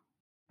soundproof.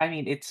 I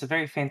mean, it's a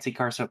very fancy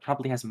car, so it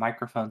probably has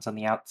microphones on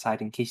the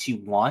outside in case you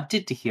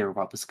wanted to hear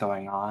what was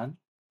going on.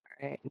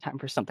 All right, time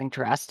for something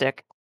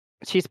drastic.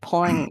 She's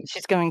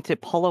going to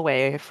pull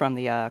away from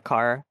the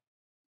car,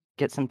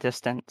 get some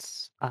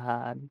distance.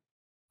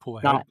 Pull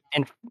ahead. Not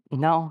in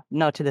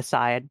no, to the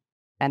side.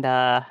 And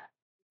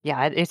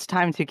yeah, it's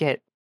time to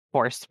get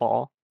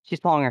forceful. She's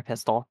pulling her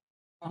pistol.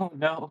 Oh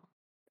no.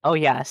 Oh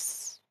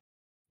yes.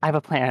 I have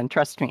a plan,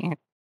 trust me.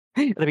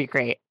 It'll be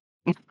great.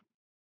 Do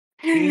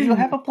you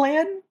have a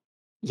plan?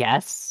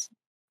 Yes,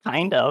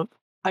 kind of.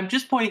 I'm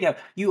just pointing out,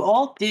 you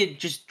all did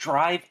just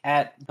drive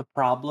at the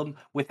problem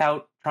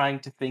without trying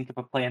to think of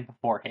a plan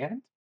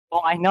beforehand.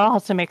 Well, I know how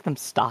to make them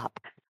stop,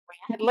 We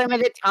had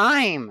limited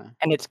time.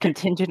 and it's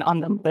contingent on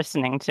them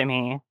listening to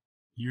me.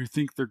 You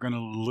think they're going to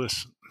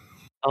listen?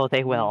 Oh,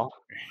 they will.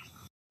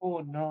 Oh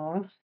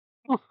no.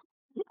 Oh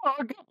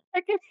God,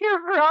 I can hear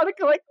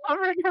Veronica like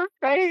covering her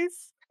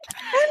face.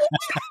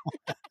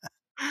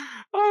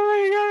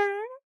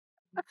 Oh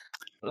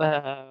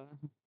Uh,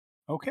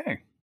 Okay.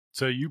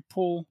 So you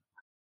pull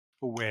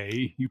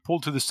away. You pull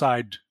to the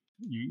side.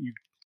 You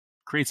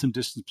create some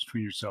distance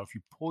between yourself.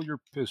 You pull your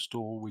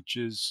pistol, which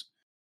is,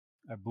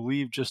 I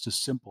believe, just a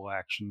simple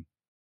action.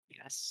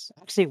 Yes.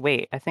 Actually,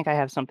 wait. I think I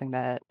have something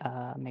that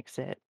makes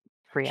it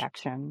free Actually,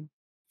 action.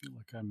 I feel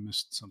like I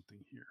missed something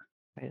here.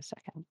 Wait a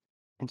second.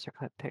 Insert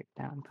clip, pick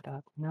down, put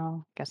up.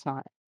 No, guess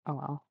not. Oh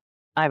well.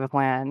 I have a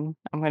plan.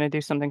 I'm gonna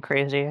do something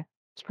crazy.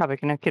 It's probably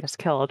gonna get us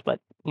killed, but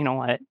you know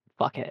what?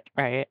 Fuck it,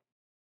 right?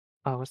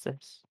 Oh, what's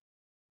this?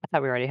 I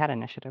thought we already had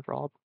initiative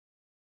rolled.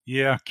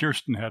 Yeah,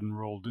 Kirsten hadn't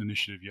rolled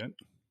initiative yet.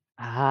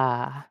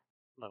 Ah,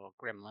 Little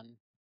gremlin.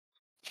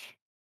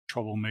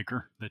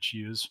 Troublemaker that she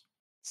is.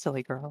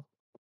 silly girl.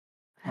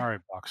 All right,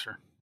 Boxer.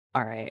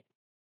 All right.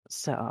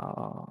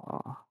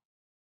 So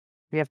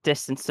we have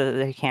distance so that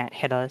they can't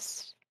hit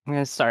us. I'm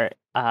gonna start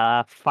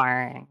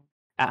firing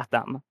at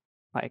them.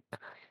 Like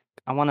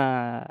I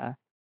wanna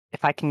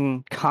if I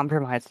can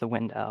compromise the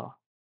window.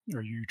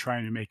 Are you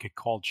trying to make a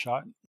called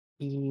shot?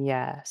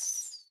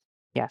 Yes.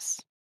 Yes.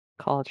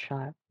 Called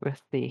shot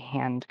with the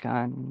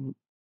handgun.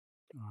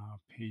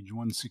 Page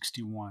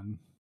 161.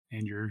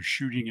 And you're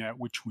shooting at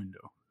which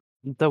window?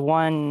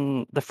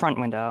 The front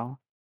window.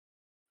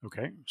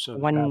 Okay, so the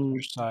passenger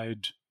One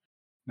side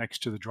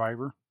next to the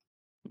driver.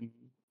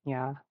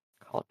 yeah.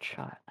 Called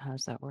shot. How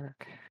does that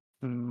work?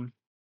 Hmm.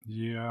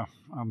 Yeah,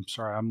 I'm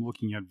sorry. I'm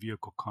looking at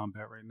vehicle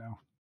combat right now.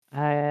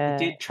 I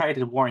did try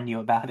to warn you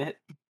about it.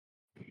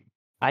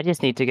 I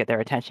just need to get their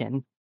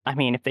attention. I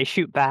mean, if they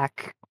shoot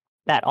back,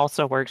 that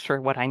also works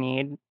for what I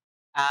need.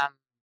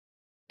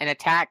 An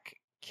attack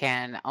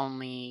can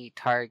only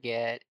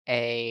target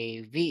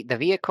the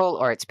vehicle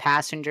or its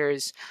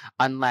passengers,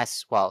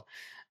 unless, well,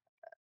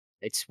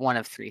 it's one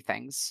of three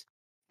things.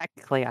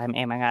 Technically, I'm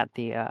aiming at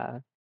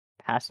the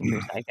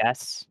passengers, I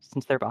guess,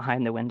 since they're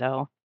behind the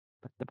window.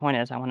 But the point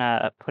is, I want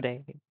to put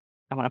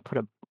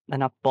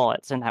enough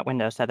bullets in that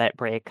window so that it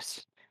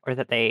breaks, or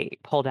that they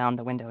pull down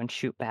the window and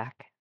shoot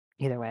back.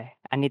 Either way,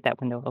 I need that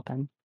window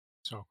open.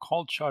 So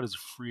called shot is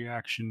a free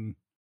action.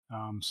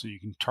 So you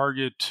can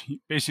target,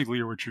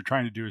 basically what you're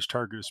trying to do is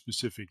target a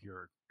specific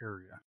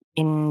area.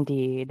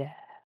 Indeed.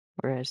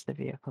 Where is the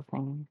vehicle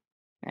thing?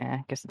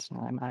 I guess it's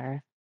not a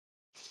matter.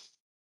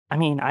 I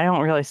mean, I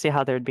don't really see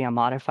how there'd be a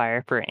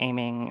modifier for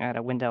aiming at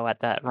a window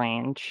at that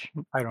range.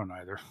 I don't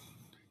either.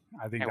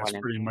 I think I that's went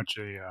in pretty here. much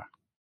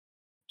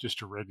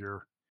just a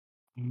regular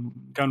Mm,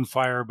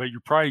 gunfire, but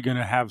you're probably going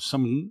to have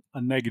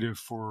a negative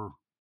for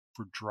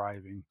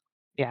driving.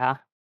 yeah.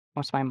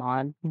 What's my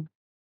mod?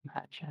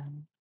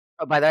 Imagine.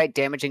 Oh, by the way,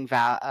 damaging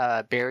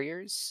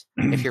barriers.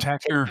 If you're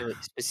Tacker,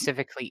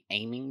 specifically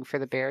aiming for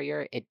the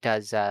barrier, it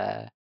does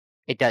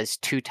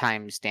 2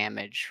 times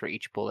damage for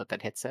each bullet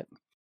that hits it.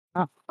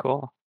 Oh,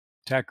 cool.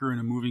 in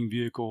a moving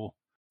vehicle,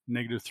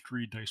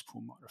 -3 dice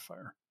pool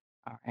modifier.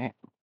 All right.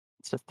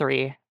 It's a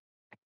 3.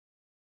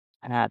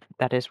 And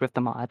that is with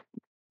the mod.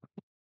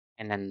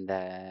 And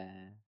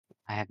then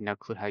I have no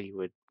clue how you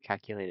would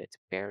calculate its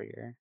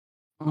barrier.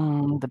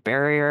 The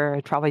barrier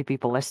would probably be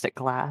ballistic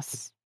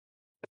glass.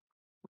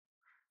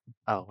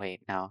 Oh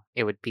wait, no.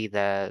 It would be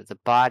the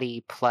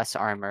body plus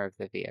armor of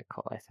the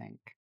vehicle, I think.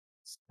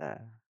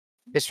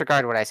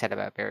 Disregard what I said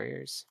about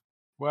barriers.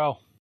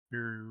 Well,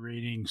 barrier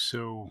rating,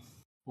 so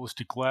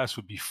ballistic glass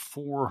would be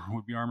 4,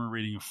 would be armor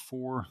rating of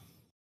 4.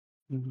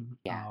 Mhm.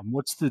 Yeah.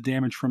 What's the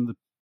damage from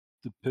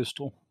the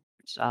pistol?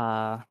 It's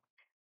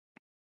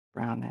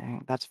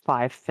rounding. That's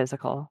 5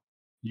 physical.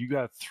 You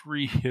got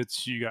 3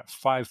 hits, you got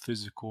 5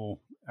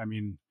 physical. I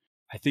mean,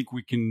 I think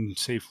we can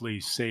safely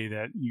say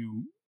that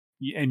you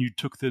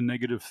took the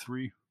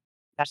 -3.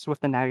 That's with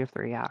the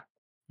 -3, yeah.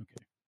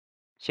 Okay.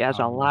 She has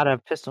a lot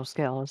of pistol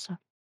skills.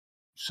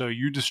 So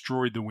you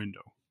destroyed the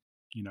window.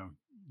 You know,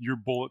 your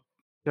bullet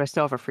Do I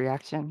still have a free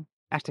action?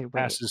 Actually,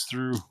 wait. passes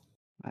through,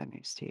 Let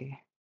me see.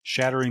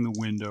 shattering the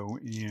window.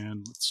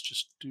 And let's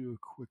just do a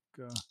quick.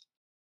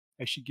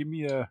 Actually, give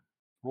me a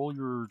roll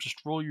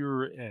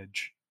your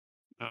edge.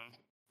 All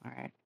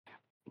right.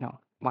 No.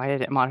 Why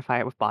did it modify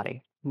it with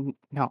body?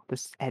 No,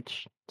 this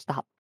edge.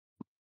 Stop.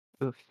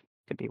 Oof.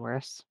 Could be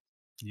worse.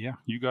 Yeah,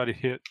 you got a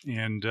hit,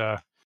 and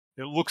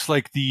it looks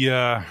like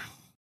the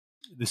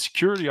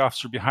security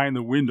officer behind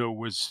the window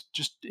was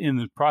just in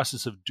the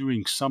process of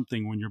doing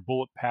something when your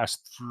bullet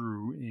passed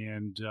through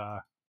and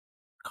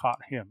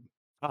caught him.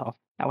 Oh,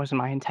 that wasn't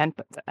my intent,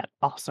 but that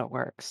also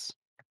works.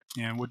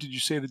 And what did you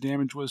say the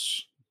damage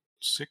was?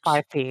 6?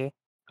 5p.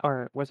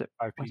 Or was it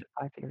 5p.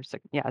 5p or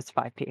 6? Yeah, it's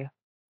 5p.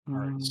 All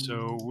right.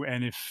 So,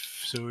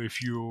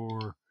 if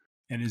you're,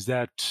 and is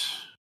that,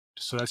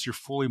 so that's your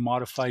fully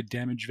modified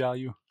damage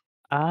value?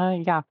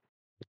 Yeah.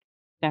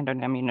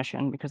 Standard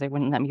ammunition because they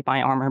wouldn't let me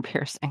buy armor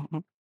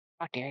piercing.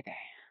 How dare they?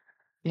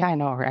 Yeah, I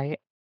know, right?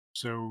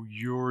 So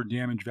your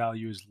damage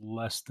value is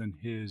less than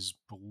his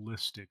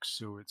ballistic,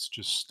 so it's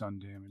just stun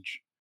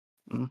damage.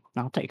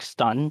 I'll take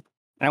stun.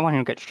 I don't want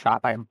him to get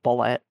shot by a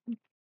bullet.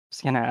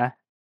 Just gonna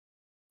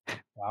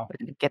Wow.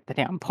 get the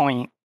damn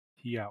point.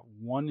 He got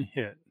 1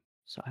 hit.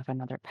 So I have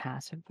another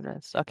passive for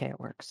this. Okay, it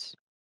works.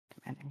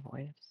 Commanding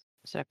voice.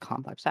 Is it a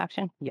complex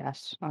action?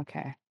 Yes.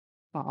 Okay.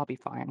 Well, I'll be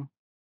fine.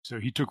 So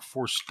he took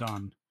 4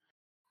 stun.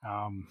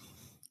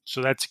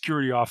 So that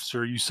security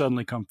officer, you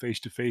suddenly come face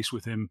to face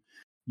with him.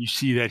 You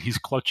see that he's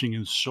clutching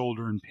his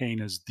shoulder in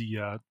pain as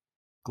the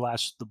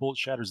bullet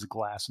shatters the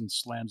glass and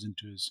slams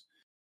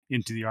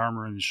into the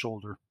armor in his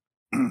shoulder.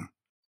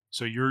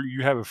 So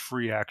you have a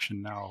free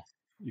action now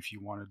if you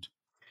wanted.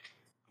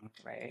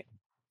 Right.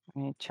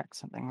 Let me check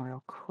something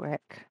real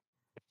quick.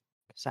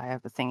 Because I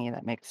have the thingy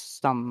that makes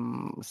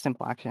some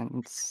simple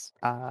actions.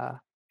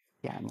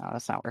 Yeah, no,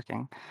 that's not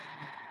working.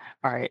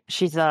 All right.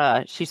 She's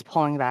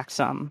pulling back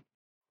some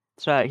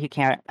so that he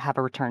can't have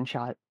a return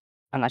shot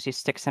unless he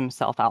sticks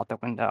himself out the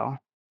window,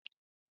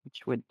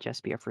 which would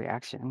just be a free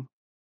action.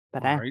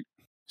 But All right.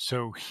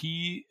 So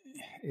he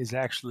is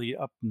actually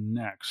up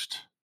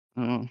next,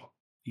 mm,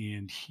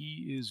 and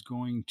he is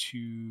going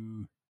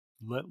to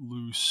let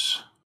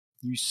loose.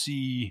 You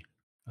see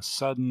a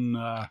sudden,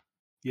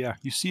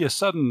 you see a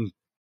sudden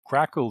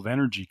crackle of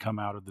energy come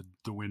out of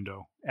the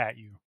window at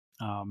you.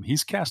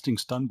 He's casting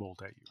stun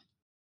bolt at you.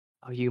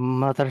 oh, you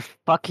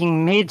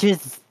motherfucking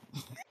mages!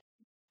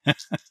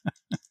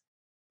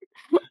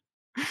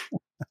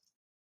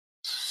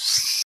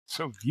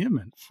 So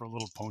vehement for a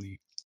little pony.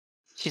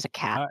 She's a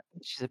cat.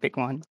 She's a big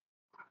one.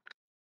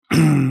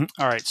 All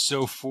right.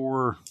 So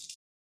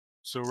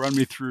run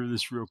me through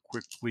this real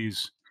quick,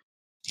 please.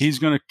 He's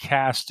going to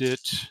cast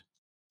it.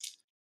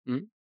 Hmm?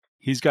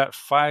 He's got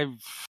 5.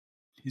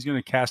 He's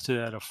going to cast it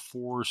at a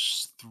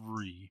force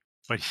 3,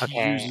 but he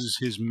Okay. uses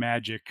his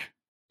magic.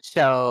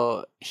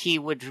 So he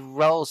would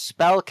roll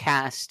spell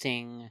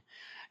casting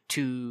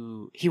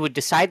he would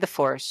decide the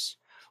force,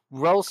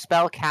 roll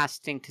spell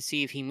casting to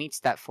see if he meets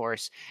that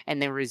force,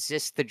 and then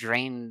resist the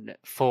drain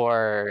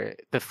for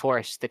the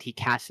force that he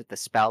casted the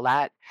spell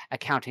at,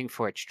 accounting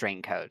for its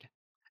drain code.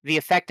 The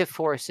effective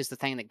force is the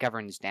thing that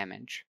governs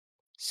damage.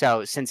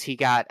 So since he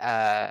got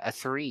a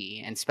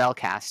 3 in spell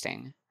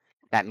casting,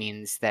 that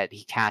means that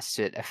he casts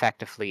it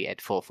effectively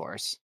at full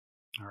force.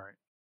 All right.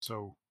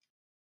 So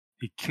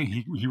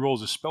he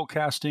rolls a spell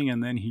casting,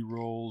 and then he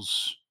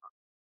rolls.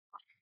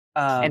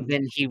 And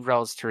then he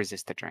rolls to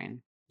resist the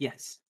drain.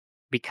 Yes.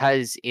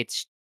 Because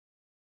it's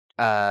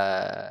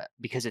mana?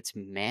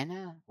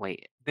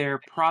 Wait. They're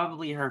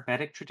probably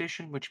hermetic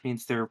tradition, which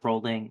means they're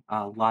rolling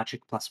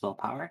logic plus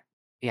willpower.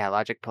 Yeah,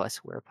 logic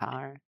plus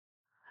willpower.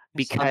 Yes,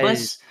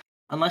 Because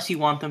unless you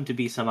want them to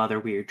be some other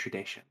weird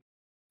tradition.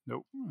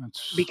 Nope.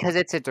 because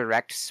it's a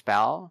direct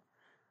spell,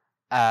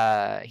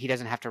 he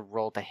doesn't have to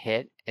roll to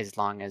hit as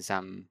long as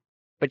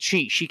but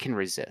she can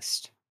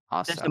resist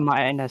There's a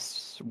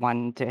also.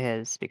 -1 to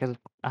his because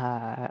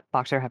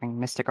Boxer having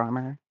mystic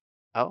armor,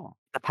 Oh.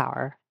 the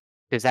power.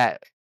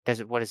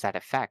 What does that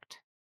affect?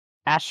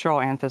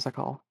 Astral and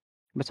physical.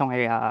 But it's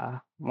only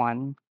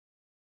 1.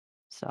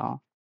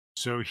 So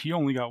So he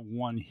only got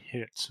 1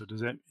 hit. So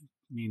does that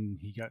mean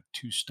he got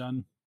 2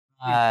 stun?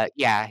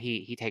 Yeah,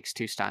 he takes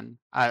 2 stun.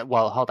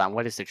 Well, hold on.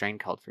 What is the drain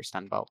code for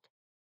stun bolt?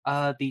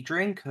 The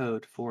drain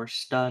code for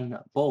stun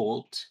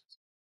bolt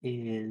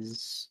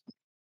is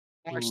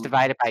Force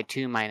divided by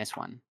 2 minus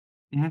 1.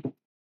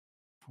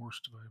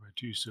 Force divided by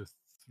 2, so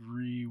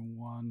 3,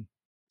 1.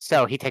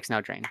 So he takes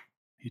no drain.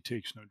 He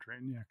takes no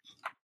drain. Yeah.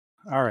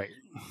 All right.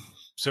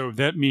 So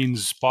that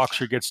means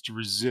Boxer gets to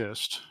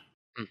resist.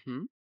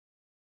 Mm-hmm.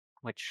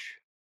 Which,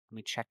 let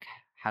me check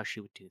how she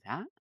would do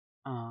that.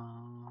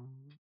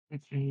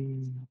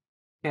 okay.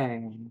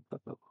 Hmm.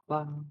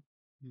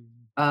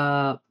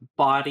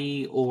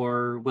 Body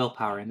or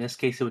willpower. In this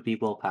case, it would be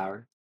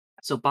willpower.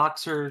 So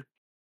Boxer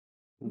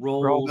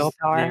roll rolls their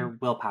willpower.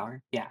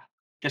 willpower. Yeah,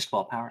 just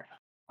willpower.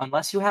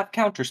 Unless you have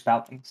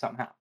counterspelling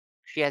somehow.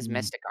 She has Hmm.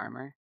 mystic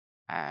armor.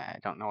 I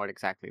don't know what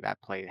exactly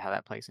how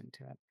that plays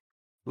into it.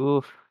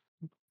 Oof.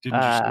 Didn't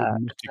you say the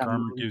mystic um,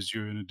 armor gives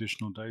you an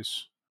additional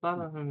dice?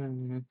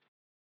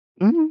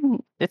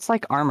 It's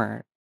like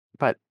armor,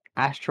 but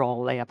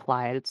astral they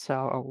applied.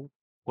 So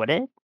would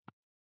it?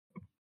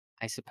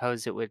 I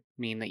suppose it would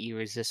mean that you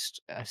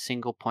resist a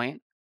single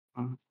point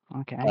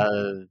Okay.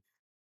 of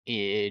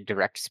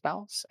direct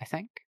spells, I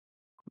think.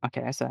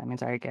 Okay, so that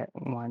means I get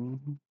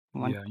one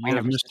Yeah, you point have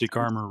of mystic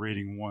resistance. armor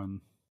rating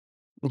 1.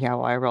 Yeah,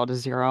 well, I rolled a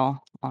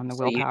 0 on the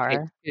So you take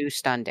willpower. 2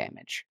 stun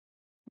damage.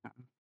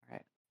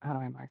 Right. How do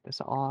I mark this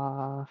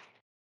off?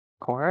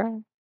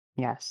 Core?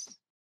 Yes.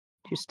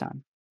 2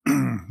 stun.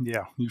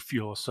 Yeah, you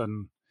feel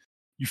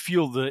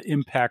the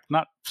impact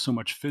not so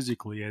much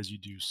physically as you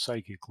do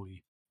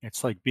psychically.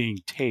 It's like being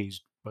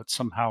tased, but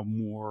somehow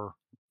more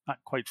not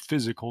quite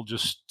physical,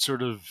 just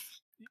sort of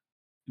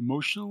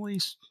emotionally,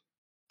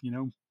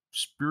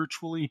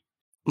 spiritually.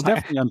 It's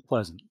definitely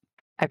unpleasant.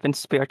 I've been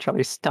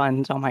spiritually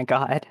stunned. Oh my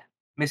god.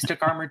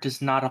 Mystic armor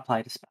does not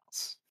apply to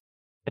spells.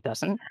 It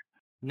doesn't?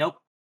 Nope.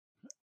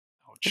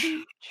 Ouch.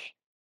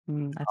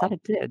 I thought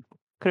it did.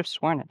 Could have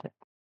sworn it did.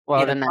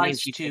 Well, It then that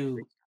applies means you take to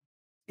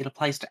it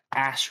applies to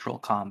astral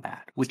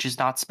combat, which is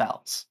not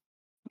spells.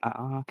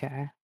 Oh,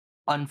 okay.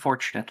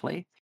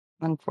 Unfortunately.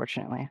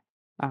 Unfortunately.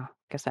 Oh,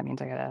 guess that means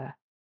I got a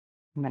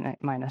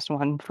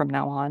 -1 from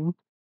now on.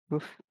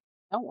 Oof.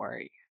 Don't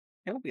worry.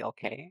 It'll be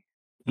okay.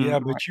 Yeah,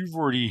 Mm. but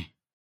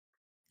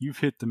you've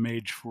hit the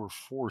mage for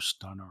 4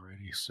 stun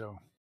already. So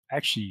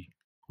actually,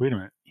 Wait a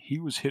minute. He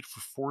was hit for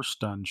 4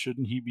 stun.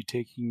 Shouldn't he be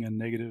taking a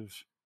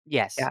negative?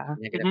 Yes, Yeah.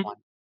 -1.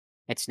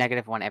 It's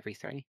 -1 every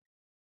 3.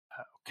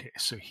 Okay,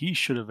 so he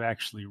should have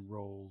actually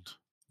rolled.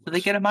 So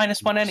they get a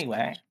 -1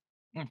 anyway.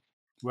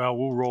 Well,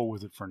 we'll roll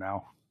with it for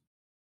now.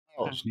 I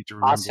Oh, just need to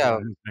remember that also,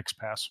 on his next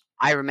pass.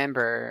 I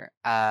remember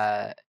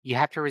you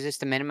have to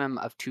resist a minimum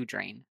of 2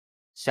 drain.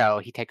 So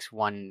he takes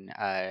 1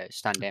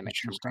 stun damage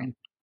Additional from drain.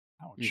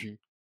 stun. Ouch. Mhm.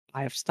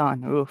 5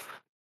 stun.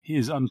 Oof. He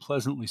is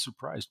unpleasantly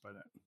surprised by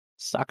that.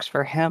 Sucks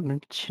for him.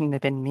 It shouldn't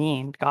have been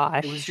mean.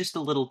 Gosh. It was just a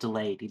little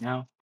delayed, you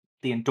know?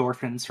 The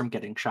endorphins from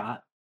getting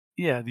shot.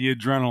 Yeah, the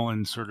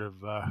adrenaline sort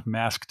of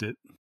masked it.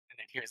 And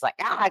then he was like,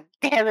 "Ah,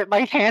 damn it,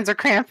 my hands are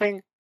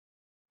cramping."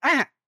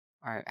 Ah!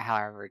 Or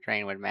however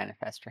drain would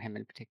manifest for him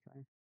in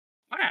particular.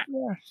 Yeah,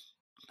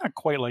 not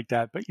quite like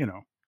that, but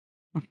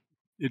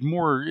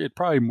it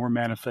probably more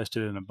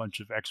manifested in a bunch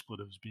of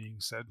expletives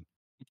being said.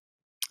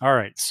 All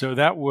right, so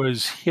that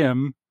was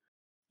him.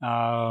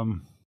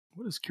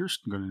 What is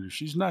Kirsten going to do?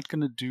 She's not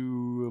going to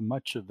do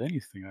much of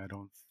anything, I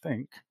don't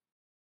think.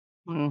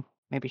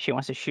 Maybe she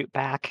wants to shoot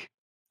back.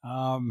 She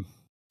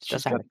She's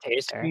does have got a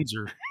taser.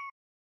 taser.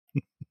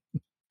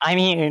 I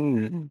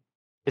mean,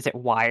 is it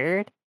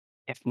wired?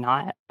 If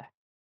not,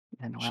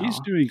 then She's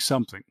well. doing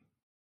something.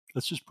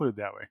 Let's just put it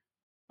that way.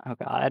 Oh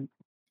God.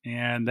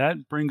 And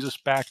that brings us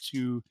back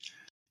to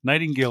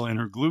Nightingale and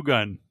her glue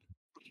gun.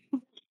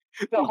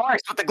 The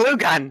horse with the glue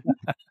gun.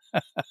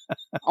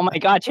 Oh my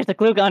God, she has a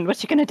glue gun. What's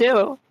she gonna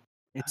do?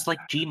 It's like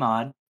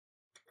Gmod.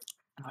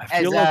 I As,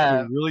 feel like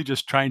they're really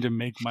just trying to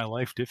make my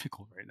life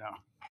difficult right now.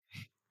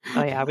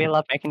 Oh yeah, we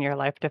love making your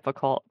life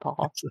difficult,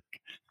 Paul. It's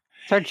like-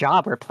 It's our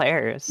job. We're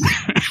players.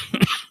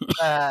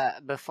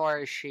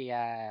 Before she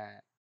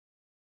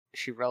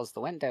rolls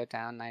the window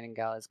down,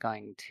 Nightingale is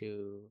going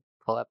to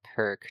pull up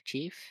her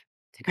kerchief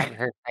to cover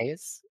her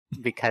face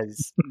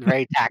because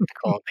very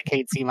tactical. They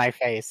can't see my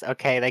face.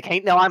 Okay, they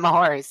can't know I'm a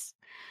horse.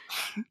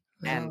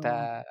 And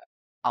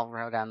I'll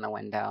roll down the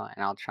window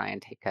and I'll try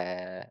and take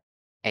a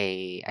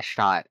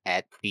shot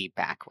at the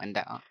back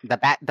window.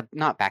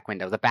 Not back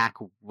window, the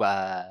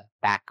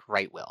back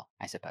right wheel,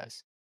 I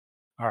suppose.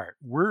 All right,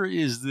 where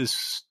is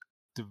this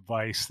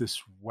device,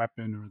 this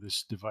weapon, or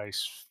this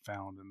device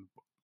found in the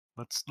book?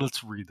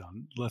 Let's read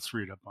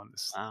up on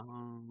this.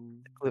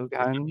 Glue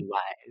gun. Be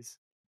wise.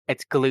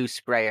 It's glue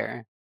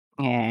sprayer.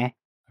 Yeah.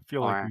 I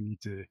feel like or- we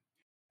need to.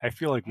 I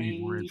feel like we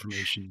need more Page-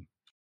 information.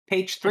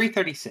 Page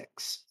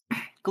 336.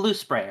 Glue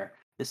sprayer.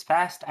 This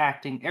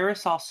fast-acting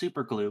aerosol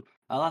superglue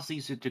allows the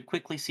user to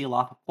quickly seal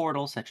off a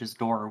portal, such as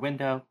door or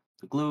window.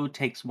 The glue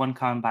takes 1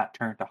 combat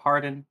turn to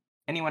harden.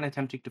 Anyone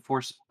attempting to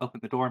force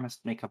open the door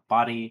must make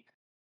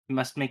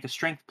a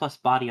strength plus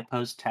body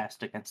opposed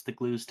test against the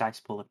glue's dice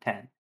pool of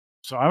 10.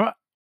 So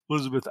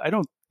Elizabeth, I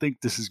don't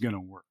think this is going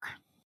to work.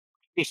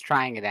 He's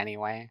trying it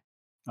anyway.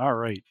 All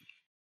right.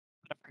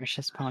 What a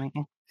precious pony.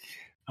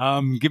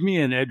 Give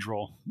me an edge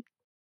roll.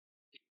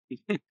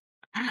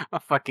 A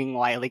fucking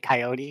wily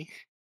coyote.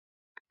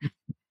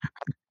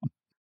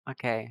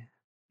 Okay.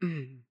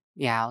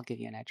 Yeah, I'll give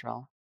you an edge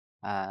roll.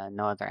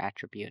 No other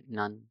attribute,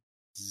 none.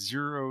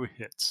 0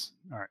 hits.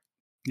 All right.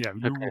 Yeah,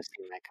 Who could have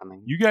seen that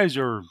coming? you guys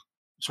are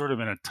sort of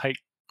in a tight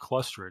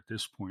cluster at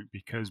this point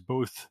because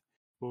both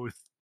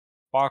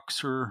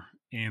Boxer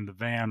and the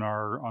van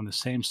are on the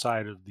same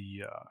side of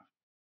the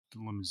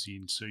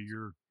limousine, so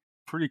you're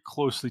pretty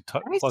closely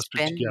Can I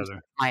clustered spend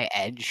together. my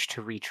edge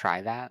to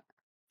retry that?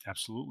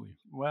 Absolutely.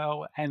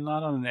 Well, and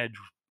not on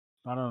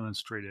a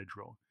straight edge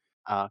roll.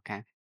 Oh,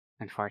 okay.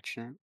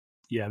 Unfortunate.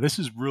 Yeah, this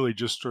is really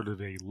just sort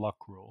of a luck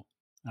roll,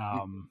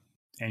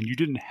 and you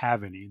didn't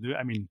have any.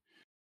 I mean,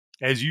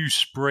 as you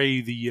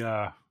spray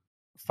the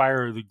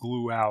fire the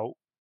glue out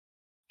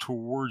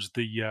towards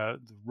the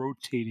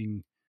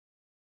rotating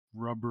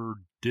rubber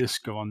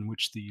disc on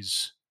which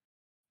these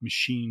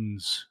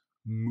machines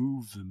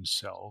move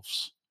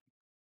themselves,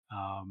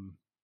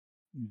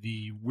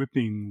 the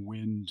whipping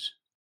wind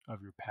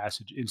of your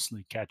passage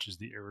instantly catches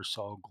the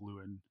aerosol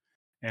glue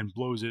and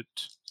blows it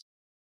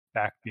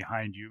back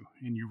behind you,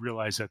 and you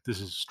realize that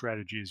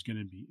strategy is going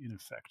to be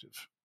ineffective.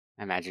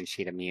 I imagine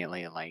she'd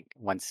immediately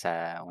once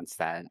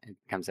that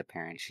becomes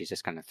apparent, she's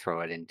just gonna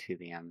throw it into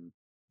the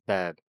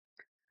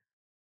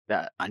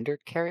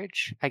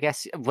undercarriage, I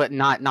guess. But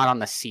not on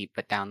the seat,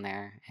 but down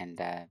there, and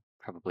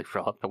probably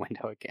roll up the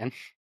window again.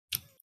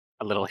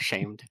 A little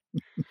ashamed.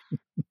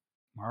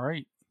 All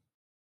right.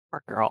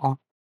 Poor girl.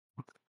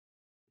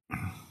 All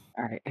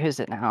right, who's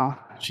it now?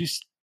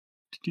 She's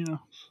she's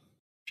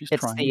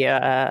It's trying.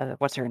 the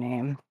what's her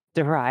name?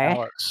 DeVry.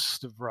 Alice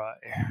DeVry.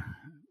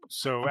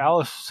 So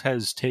Alice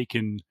has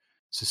taken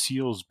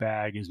Cecile's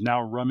bag, is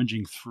now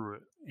rummaging through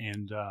it,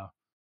 and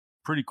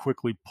pretty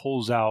quickly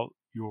pulls out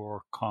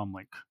your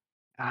comlink.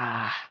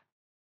 Ah.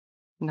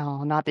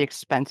 No, not the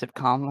expensive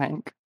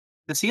comlink.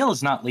 The seal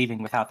is not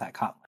leaving without that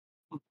cop.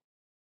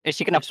 Is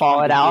she gonna Just fall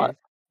wanted it to out?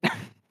 Is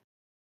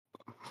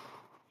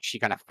she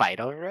gonna fight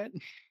over it?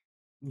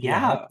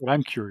 Yeah. That's what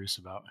I'm curious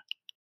about.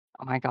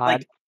 Oh my God.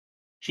 Like,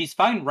 she's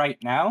fine right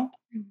now.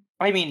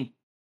 I mean,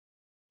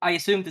 I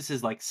assume this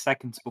is like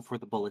seconds before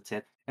the bullets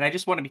hit, and I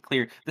just want to be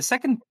clear: the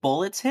second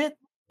bullets hit,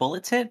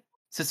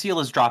 Cecile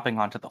is dropping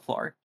onto the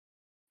floor.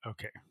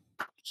 Okay.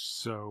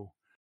 So,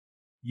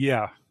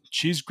 yeah,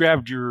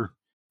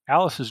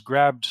 Alice has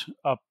grabbed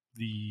up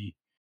the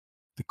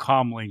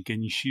comm link,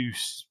 and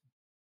she's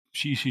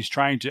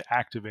trying to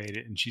activate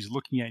it, and she's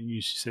looking at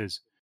you. She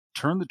says,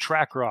 "Turn the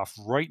tracker off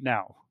right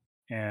now."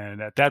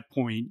 And at that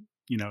point,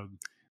 the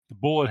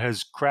bullet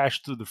has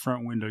crashed through the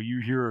front window.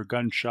 You hear a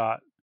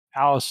gunshot.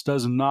 Alice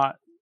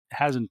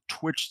hasn't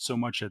twitched so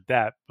much at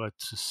that, but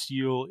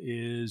Cecile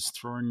is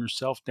throwing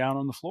herself down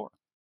on the floor.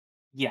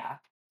 Yeah,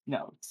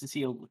 no,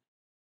 Cecile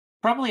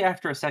probably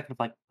after a second of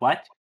like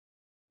what,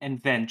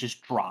 and then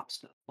just drops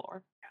to the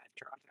floor.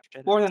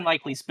 More than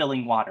likely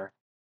spilling water.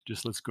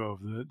 Just lets go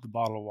of the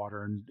bottle of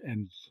water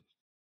and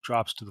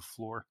drops to the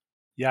floor.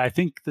 Yeah, I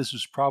think this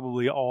was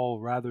probably all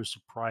rather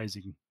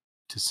surprising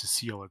to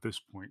Cecile at this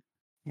point.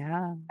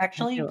 Yeah. I'd be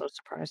Actually, a little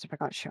surprised if I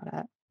got shot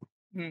at.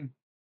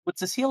 would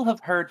Cecile have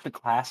heard the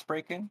glass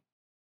breaking?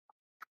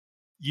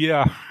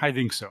 Yeah, I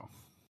think so.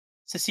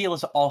 Cecile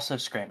is also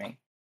screaming.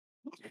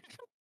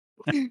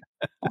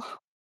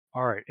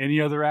 All right.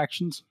 Any other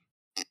actions,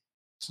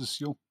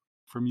 Cecile,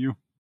 from you?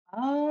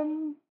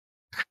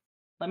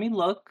 Let me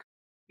look.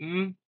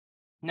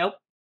 Nope,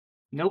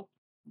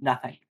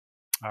 nothing.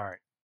 All right.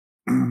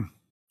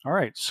 All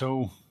right.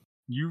 So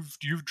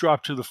you've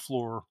dropped to the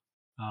floor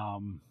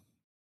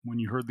when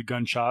you heard the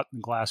gunshot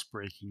and glass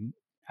breaking.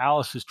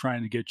 Alice is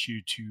trying to get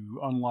you to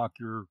unlock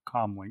your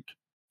comm link,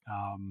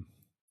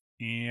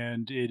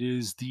 and it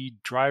is the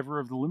driver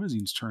of the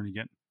limousine's turn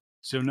again.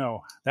 So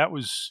no,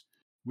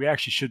 we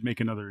actually should make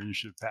another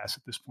initiative pass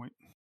at this point.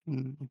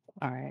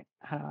 All right.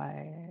 How do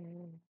I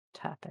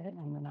tap it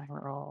and then I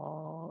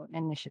roll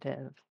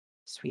initiative?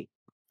 Sweet.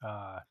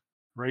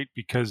 Right,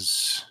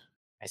 because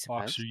I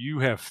suppose. Boxer, you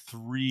have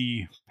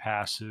 3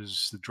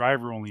 passes. The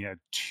driver only had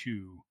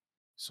 2,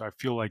 so I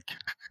feel like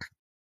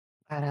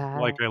But,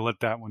 I let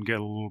that one get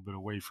a little bit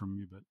away from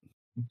me, but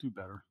we'll do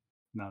better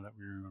now that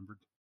we remembered.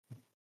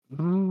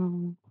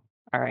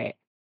 all right.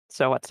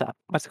 So what's up?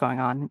 What's going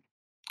on?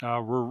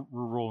 We're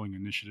rolling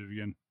initiative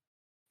again.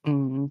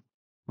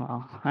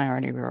 Well, I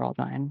already rolled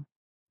mine.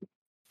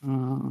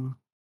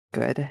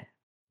 Good.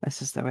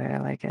 This is the way I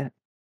like it.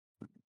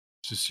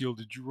 Cecile,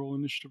 did you roll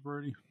initiative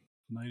already?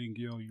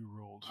 Nightingale, you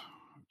rolled.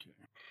 Okay.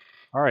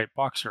 All right,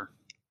 Boxer,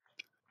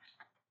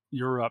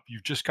 you're up.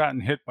 You've just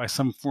gotten hit by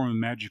some form of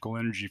magical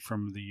energy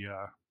from the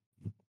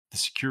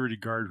security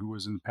guard who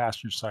was in the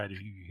passenger side who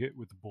you hit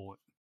with the bullet.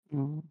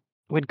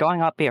 Would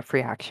going up be a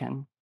free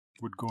action?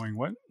 Would going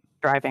what?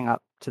 Driving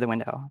up to the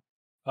window.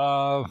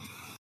 No.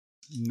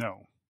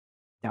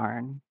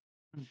 Darn.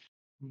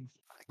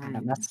 Kind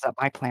of messes up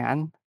my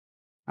plan.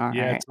 All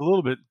Yeah, right. it's a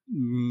little bit.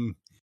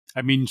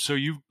 I mean, so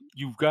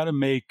you've got to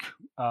make,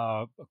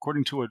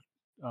 according to what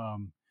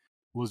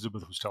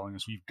Elizabeth was telling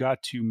us, you've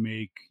got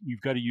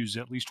to use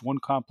at least one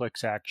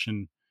complex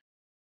action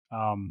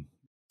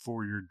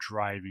for your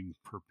driving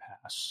per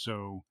pass.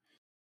 So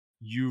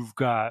you've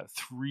got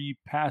 3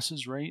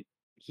 passes, right?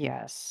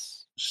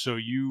 Yes. So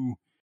you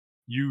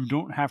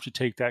don't have to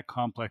take that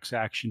complex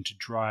action to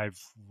drive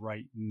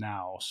right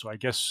now. So I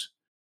guess,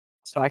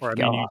 So I or I could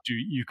mean, go up.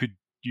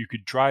 you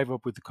could drive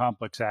up with the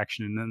complex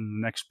action, and then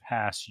the next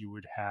pass you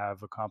would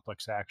have a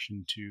complex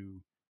action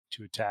to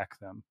attack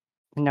them.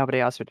 Nobody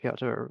else would be able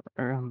to.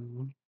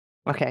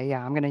 Okay,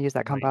 yeah, I'm gonna use that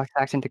Right. complex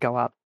action to go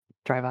up,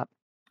 drive up,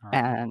 All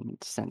right. and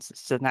since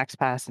it's the next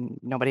pass and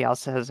nobody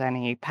else has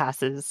any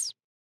passes,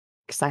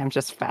 because I am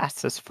just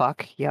fast as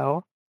fuck,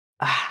 yo.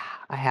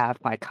 I have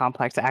my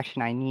complex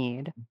action I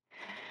need.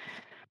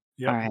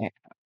 Yep. All right,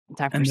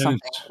 time for And then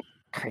something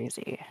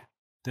crazy.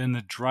 then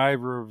the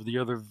driver of the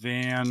other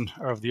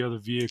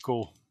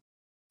vehicle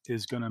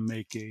is going to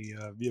make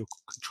a vehicle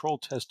control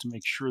test to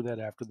make sure that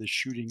after the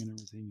shooting and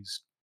everything,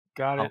 he's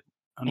got it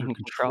under in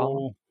control.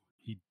 control.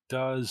 He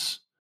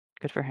does.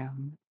 Good for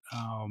him.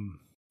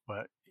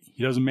 But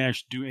he doesn't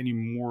manage to do any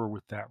more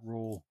with that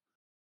roll.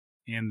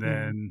 And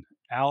then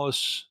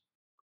Alice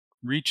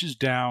reaches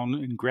down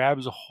and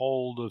grabs a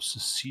hold of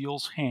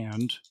Cecile's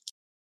hand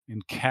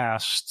and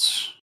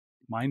casts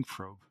Mind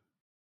Probe.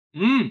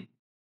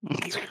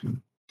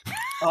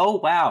 Oh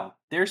wow,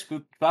 they're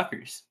spooky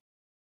fuckers.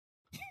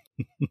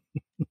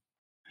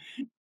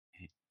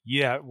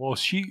 Yeah, well,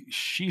 she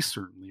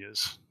certainly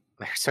is.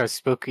 They're so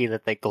spooky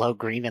that they glow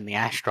green in the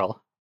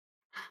astral.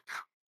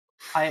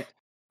 I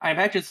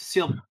imagine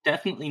Cecile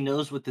definitely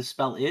knows what this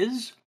spell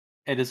is.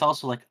 It is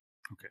also like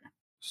Okay,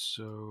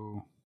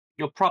 so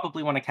you'll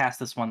probably want to cast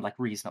this one like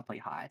reasonably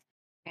high.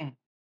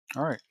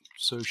 all right,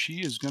 so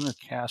she is going to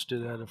cast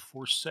it at a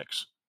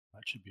 4-6.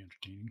 That should be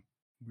entertaining.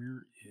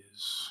 Where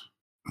is?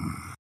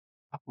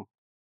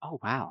 Oh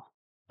wow.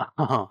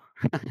 Oh.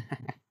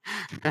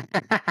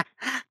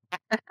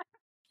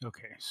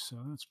 Okay, so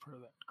that's part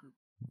of that group,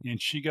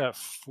 and she got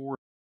 4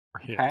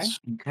 Okay. hits.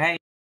 Okay.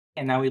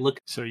 And now we look.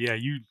 So yeah,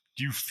 you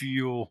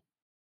feel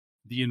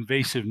the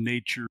invasive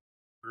nature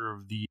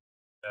of the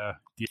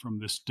from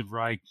this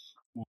DeVry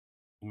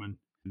woman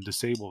and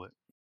disable it.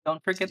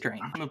 Don't forget drain.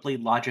 Presumably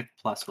logic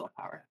plus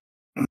willpower.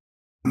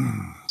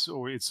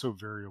 So it's so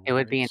variable, It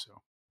would right? be in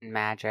So,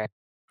 magic.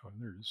 oh,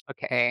 there it is.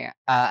 Okay.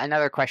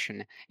 Another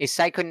question: is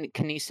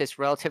psychokinesis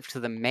relative to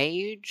the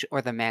mage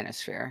or the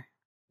manosphere?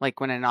 Like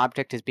when an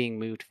object is being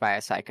moved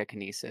via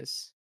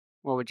psychokinesis,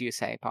 what would you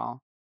say,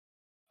 Paul?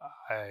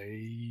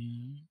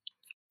 I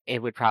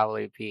It would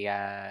probably be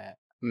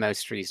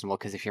most reasonable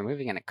because if you're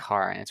moving in a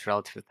car and it's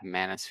relative to the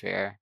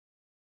manosphere,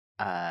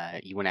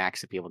 you wouldn't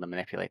actually be able to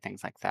manipulate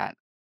things like that.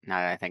 Now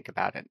that I think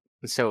about it,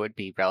 so it would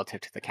be relative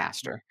to the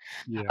caster.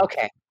 yeah,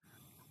 Okay.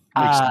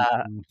 makes sense.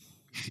 Uh,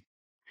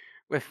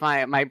 with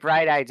my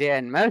bright idea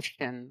in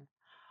motion,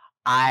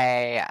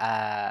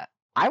 I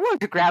want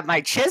to grab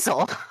my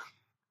chisel.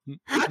 And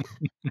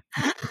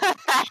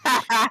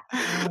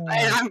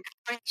I'm going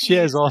to She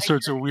has use all my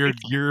sorts of weird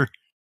gear.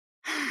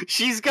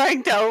 She's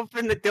going to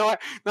open the door.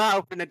 Not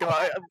open the door.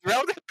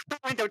 Roll down the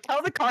window.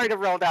 Tell the car to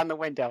roll down the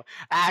window.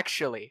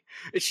 Actually,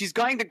 she's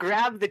going to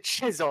grab the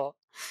chisel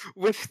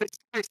with the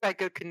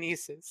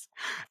psychokinesis,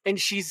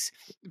 and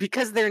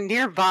because they're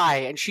nearby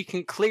and she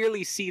can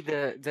clearly see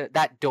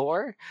that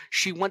door.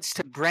 She wants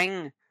to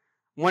bring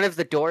one of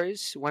the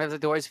doors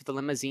of the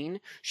limousine.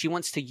 She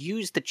wants to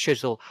use the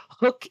chisel,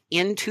 hook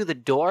into the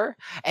door,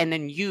 and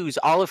then use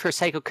all of her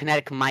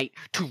psychokinetic might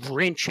to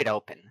wrench it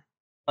open.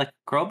 Like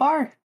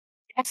crowbar?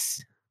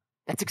 Yes,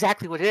 that's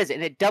exactly what it is,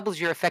 and it doubles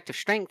your effective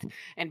strength.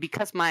 And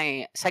because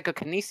my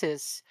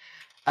psychokinesis,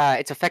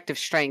 its effective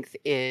strength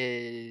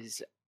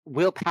is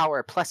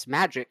willpower plus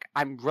magic,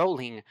 I'm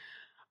rolling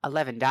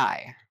 11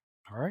 die.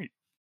 All right,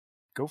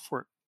 go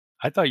for it.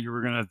 I thought you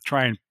were gonna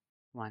try and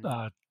One,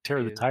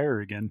 tear the 2, tire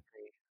again.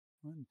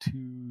 3. 1,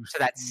 2, So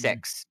that's 3.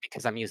 6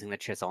 because I'm using the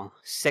chisel.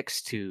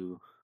 6 to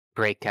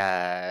break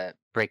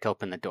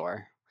open the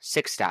door.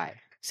 6 die.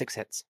 6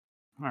 hits.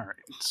 All right,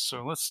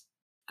 so let's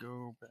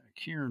go back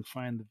here and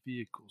find the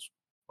vehicle's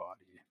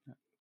body. That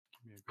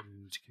give me a good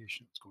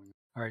indication of what's going on.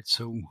 All right,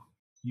 so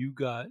you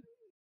got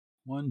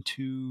 1,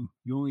 2.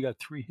 You only got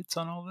 3 hits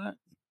on all that.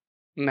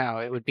 No,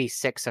 it would be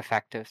 6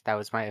 effective. That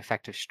was my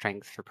effective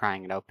strength for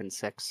prying it open.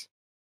 6.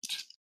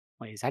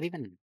 Wait, is that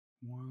even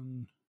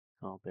 1.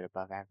 a little bit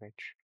above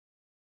average?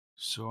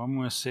 So I'm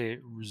going to say it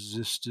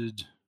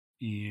resisted,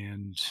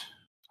 and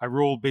I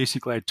rolled.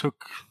 Basically,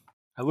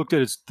 I looked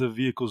at the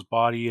vehicle's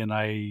body, and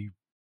I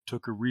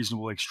took a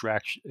reasonable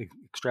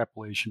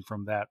extrapolation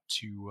from that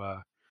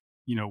to,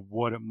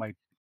 what it might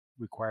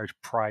require to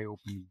pry open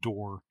the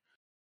door,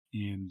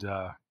 and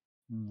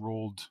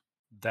rolled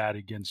that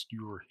against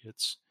your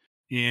hits.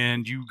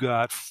 And you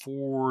got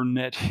 4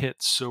 net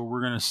hits, so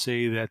we're going to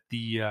say that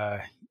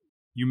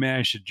you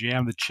managed to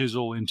jam the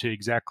chisel into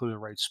exactly the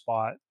right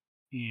spot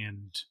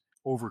and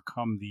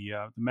overcome the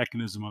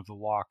mechanism of the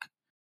lock.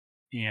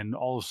 And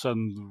all of a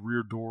sudden, the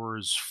rear door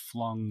is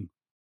flung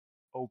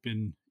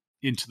open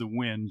into the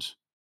wind.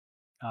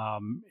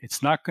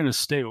 It's not going to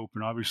stay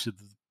open. Obviously,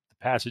 the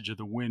passage of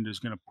the wind is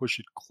going to push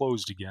it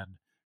closed again,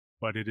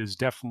 but it is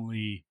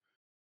definitely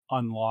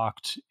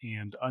unlocked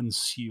and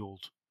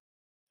unsealed.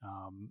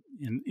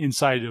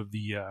 Inside of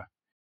the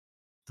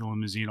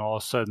limousine, all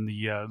of a sudden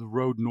the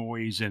road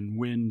noise and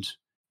wind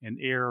and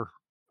air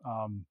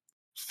um,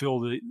 fill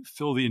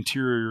the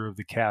interior of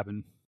the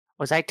cabin.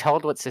 Was I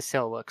told what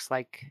Cecile looks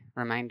like?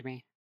 Remind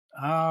me.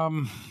 I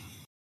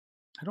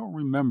don't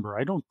remember.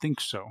 I don't think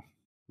so.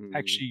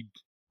 Actually,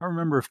 I don't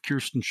remember if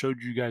Kirsten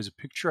showed you guys a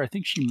picture. I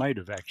think she might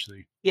have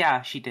actually.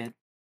 Yeah, she did.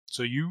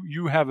 So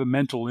you have a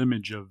mental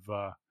image of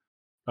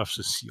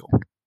Cecile.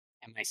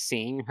 Am I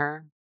seeing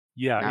her?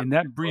 Yeah, Not in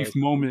that brief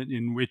really. moment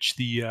in which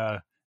the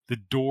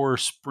door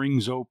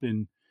springs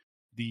open,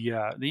 the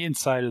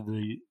inside of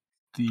the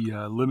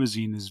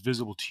limousine is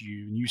visible to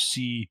you,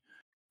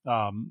 and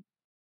um,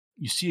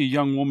 you see a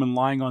young woman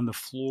lying on the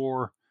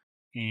floor,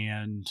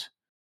 and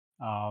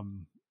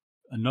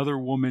another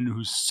woman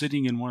who's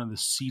sitting in one of the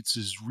seats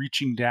is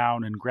reaching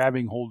down and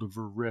grabbing hold of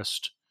her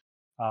wrist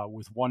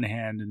with one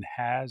hand and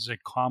has a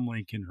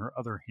comlink in her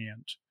other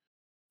hand.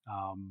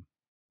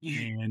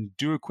 You, And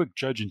do a quick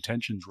judge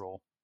intentions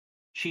roll.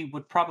 she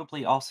would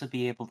probably also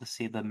be able to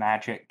see the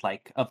magic,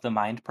 like, of the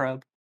mind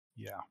probe.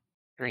 Yeah.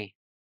 3.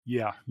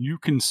 Yeah, you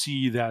can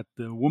see that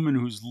the woman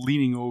who's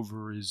leaning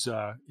over is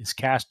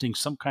casting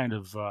some kind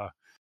of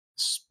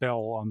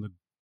spell on the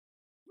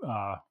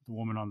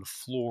woman on the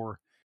floor,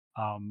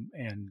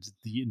 and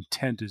the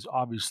intent is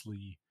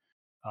obviously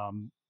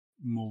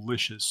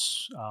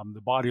malicious.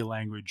 The body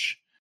language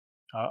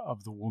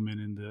of the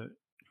woman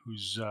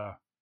who's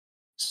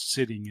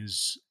sitting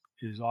is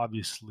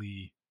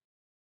obviously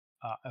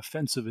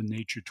offensive in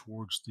nature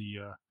towards the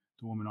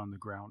woman on the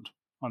ground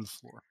on the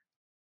floor.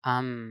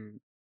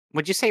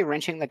 Would you say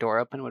wrenching the door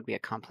open would be a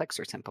complex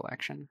or simple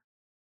action?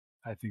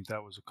 I think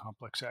that was a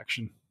complex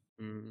action.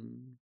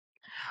 Mm.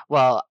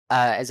 Well,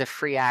 as a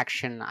free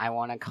action, I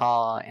want to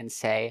call and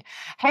say,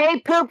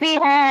 "Hey, poopy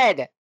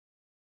head!"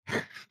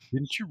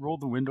 Didn't you roll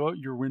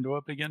your window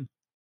up again?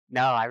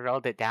 No, I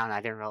rolled it down.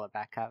 I didn't roll it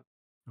back up.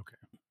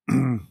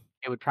 Okay.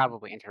 It would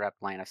probably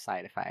interrupt line of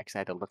sight if I actually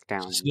had to look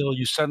down. Still,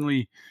 you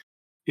suddenly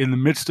in the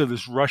midst of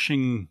this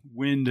rushing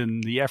wind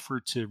and the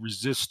effort to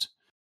resist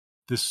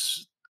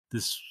this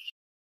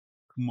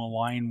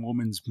malign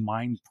woman's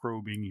mind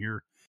probing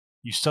here,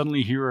 you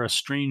suddenly hear a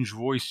strange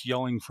voice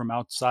yelling from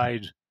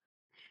outside.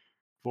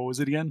 What was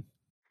it again?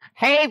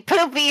 Hey,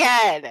 poopy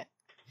head!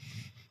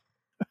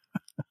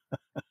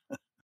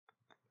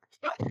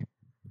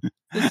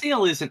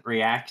 Cecile isn't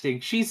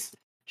reacting. She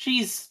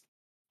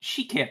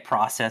can't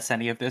process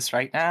any of this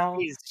right now.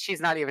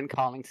 She's not even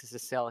calling to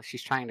Cecile.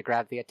 She's trying to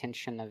grab the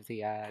attention of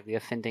the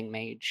offending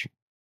mage.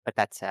 But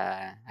that's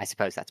I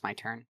suppose that's my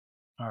turn.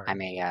 All I right.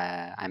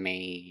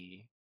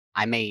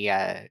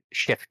 may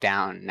shift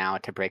down now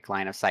to break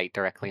line of sight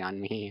directly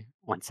on me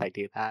once I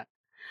do that.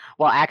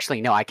 Well,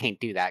 actually, no, I can't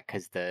do that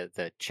because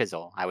the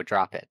chisel, I would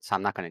drop it, so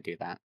I'm not going to do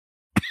that.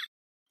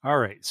 All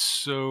right.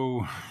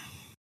 So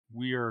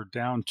we are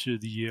down to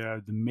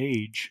the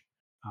mage,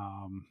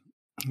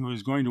 who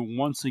is going to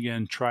once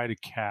again try to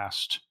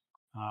cast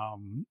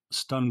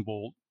stun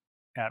bolt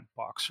at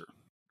Boxer.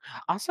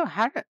 Also,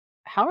 how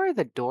are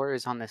the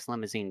doors on this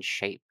limousine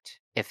shaped?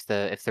 If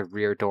the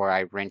rear door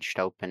I wrenched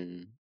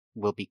open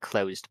will be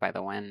closed by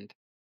the wind.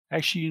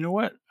 Actually, you know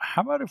what?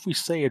 How about if we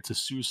say it's a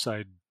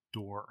suicide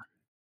door?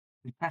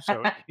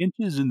 So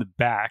inches in the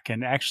back,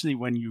 and actually,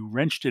 when you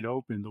wrenched it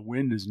open, the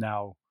wind has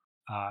now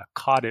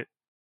caught it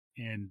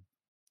and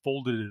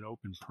folded it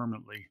open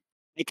permanently.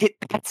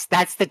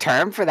 That's the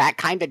term for that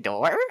kind of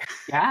door?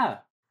 Yeah.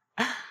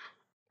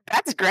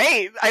 That's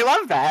great. I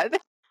love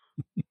that.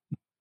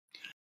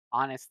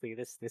 Honestly,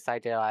 this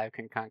idea I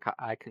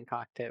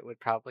concocted would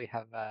probably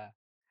have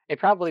it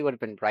probably would have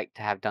been right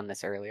to have done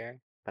this earlier,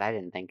 but I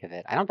didn't think of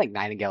it. I don't think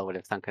Nightingale would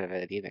have thunk of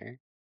it either.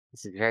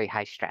 This is very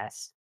high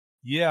stress.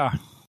 Yeah,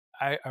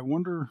 I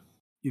wonder,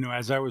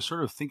 as I was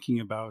sort of thinking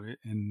about it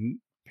and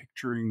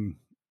picturing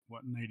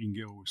what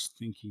Nightingale was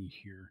thinking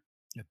here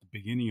at the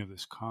beginning of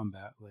this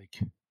combat, like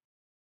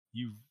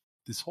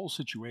this whole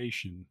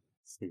situation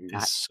It's is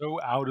not so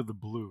out of the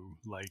blue.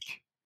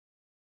 Like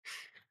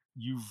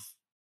you've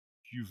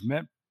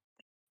met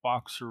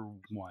Boxer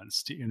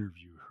once to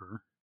interview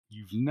her.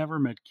 You've never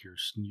met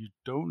Kirsten. You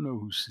don't know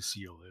who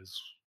Cecile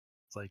is.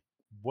 It's like,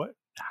 what?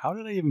 How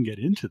did I even get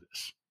into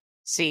this?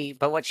 See,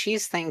 but what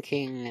she's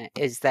thinking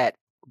is that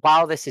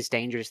while this is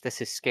dangerous, this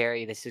is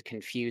scary, this is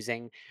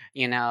confusing,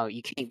 you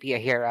can't be a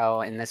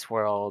hero in this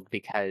world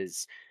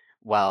because,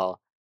 well,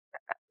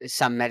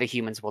 some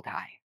metahumans will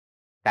die.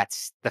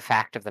 That's the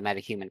fact of the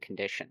metahuman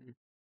condition.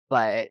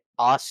 But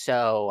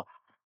also,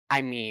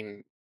 I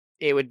mean,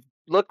 it would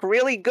look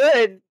really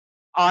good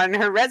on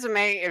her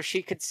resume if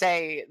she could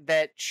say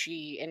that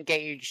she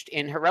engaged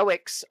in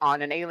heroics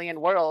on an alien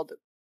world.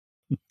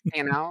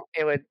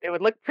 It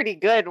would look pretty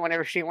good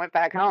whenever she went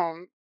back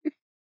home.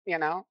 You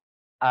know,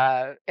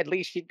 at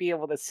least she'd be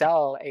able to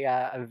sell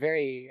a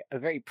very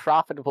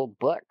profitable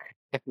book,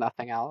 if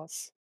nothing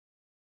else.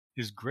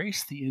 Is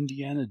Grace the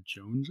Indiana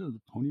Jones of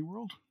the Pony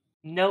World?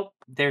 Nope.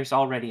 There's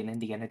already an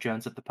Indiana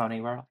Jones at the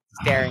Pony World.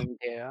 Staring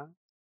do.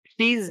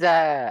 She's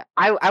I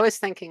was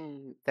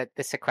thinking that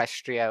this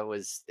Equestria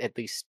was at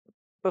least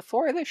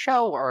before the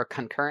show or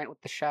concurrent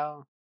with the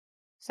show.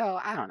 So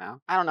I don't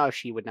know. I don't know if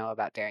she would know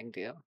about Daring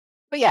Do.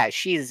 But yeah,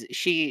 she's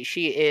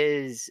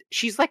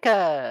like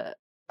a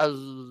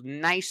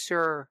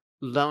nicer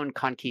lone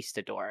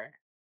conquistador,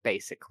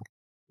 basically.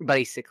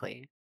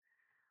 Basically.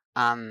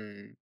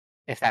 Um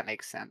if that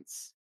makes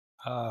sense.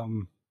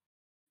 You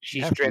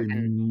She's have to be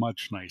driven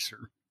much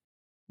nicer.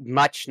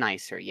 Much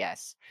nicer,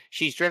 yes.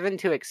 She's driven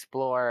to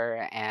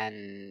explore,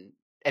 and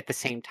at the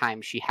same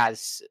time, she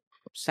has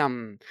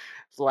some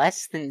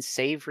less than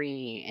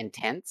savory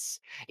intents.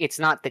 It's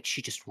not that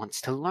she just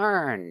wants to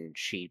learn.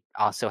 She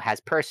also has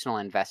personal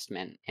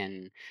investment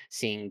in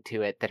seeing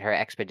to it that her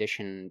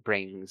expedition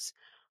brings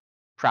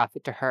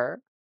profit to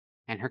her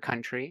and her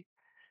country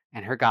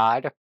and her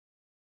god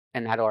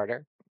in that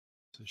order.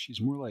 So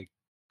she's more like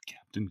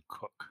Captain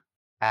Cook.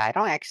 I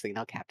don't actually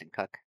know Captain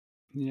Cook.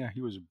 Yeah,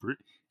 he was a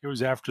It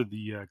was after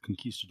the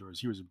conquistadors.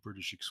 He was a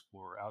British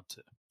explorer out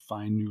to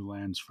find new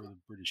lands for the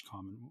British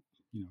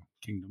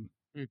kingdom.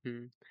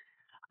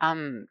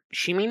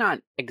 She may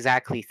not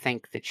exactly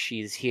think that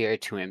she's here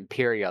to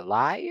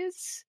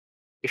imperialize.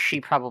 She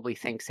probably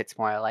thinks it's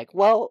more like,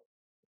 well,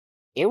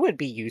 it would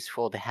be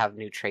useful to have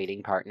new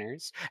trading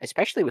partners,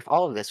 especially with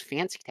all of this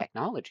fancy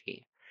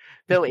technology.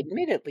 Though,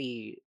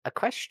 admittedly,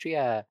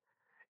 Equestria,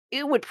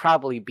 it would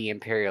probably be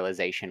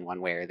imperialization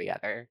one way or the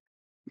other.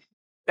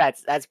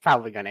 That's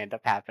probably going to end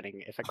up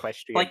happening if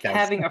Equestria Like does.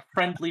 having a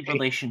friendly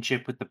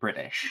relationship with the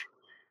British.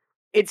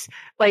 It's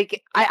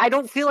like I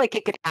don't feel like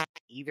it could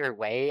happen either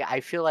way.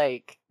 I feel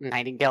like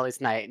Nightingale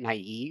is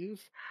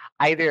naive.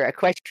 Either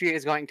Equestria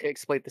is going to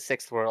exploit the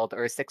Sixth World,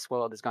 or Sixth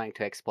World is going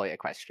to exploit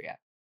Equestria.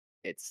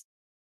 It's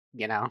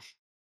you know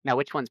now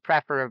which one's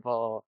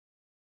preferable?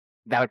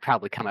 That would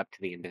probably come up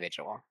to the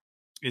individual.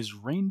 Is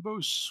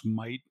Rainbow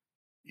Smite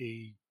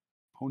a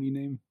pony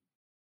name?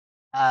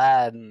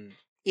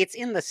 It's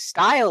in the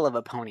style of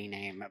a pony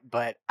name,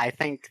 but I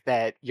think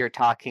that you're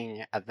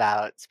talking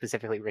about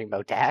specifically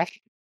Rainbow Dash.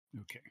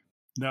 Okay.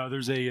 Now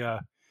there's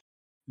a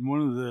In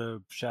one of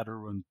the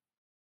Shadowrun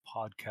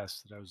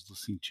podcasts that I was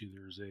listening to,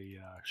 there's a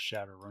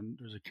Shadowrun.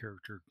 There's a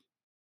character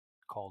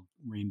called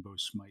Rainbow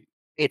Smite.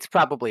 It's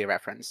probably a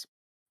reference.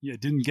 Yeah,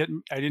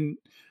 I didn't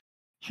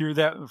hear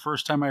that the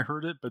first time I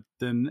heard it, but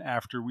then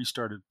after we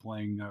started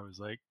playing, I was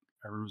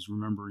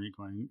remembering it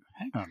going,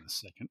 hang on a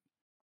second.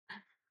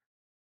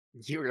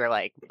 You were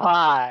like,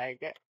 "Fuck,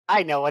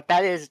 I know what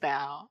that is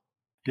now."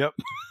 Yep.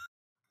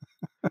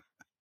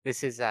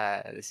 This is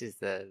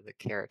the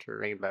character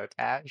Rainbow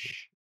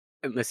Dash,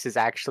 and this is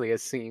actually a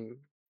scene.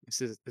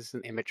 This is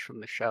an image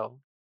from the show.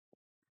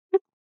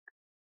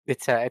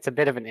 It's a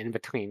bit of an in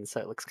between,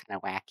 so it looks kind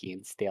of wacky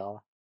and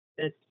still.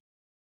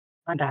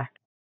 I'm back.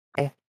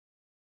 Hey,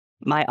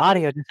 my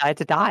audio decided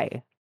to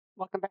die.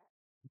 Welcome back.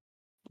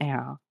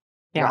 Yeah.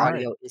 Your Yeah,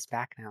 audio is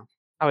back now.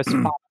 I was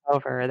falling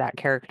over that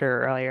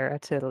character earlier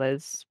to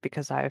Liz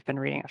because I've been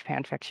reading a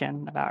fan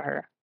fiction about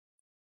her.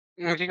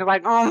 And you're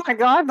like, "Oh my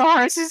god, the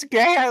horse is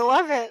gay. I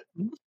love it."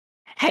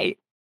 Hey,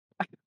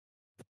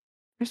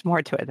 there's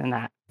more to it than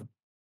that.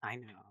 I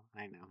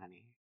know,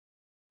 honey.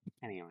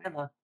 Anyway,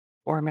 Emma,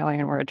 4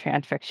 million word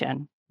fan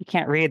fiction. You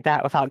can't read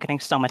that without getting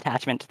some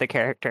attachment to the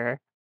character.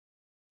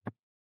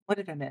 what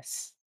did I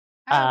miss?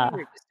 we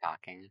were just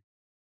talking.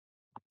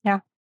 Yeah,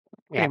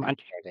 We pretty haven't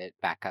much. shared it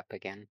back up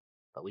again,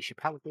 but we should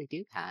probably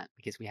do that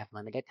because we have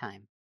limited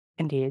time.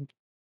 Indeed.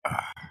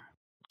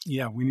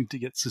 Yeah, we need to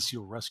get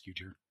Cecile rescued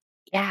here.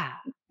 Yeah.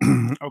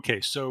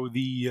 Okay, so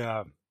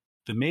the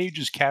mage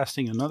is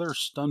casting another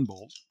stun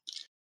bolt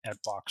at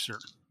Boxer,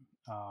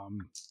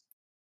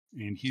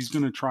 and he's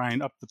going to try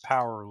and up the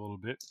power a little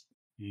bit.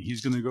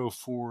 He's going to go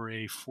for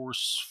a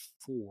Force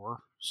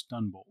 4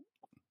 stun bolt,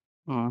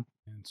 Hmm.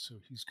 and so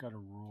he's got to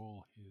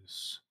roll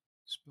his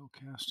spell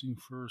casting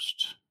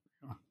first,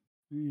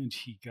 and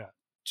he got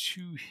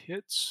 2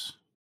 hits.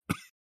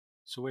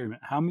 So wait a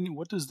minute, how many?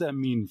 What does that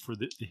mean for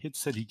the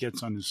hits that he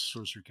gets on his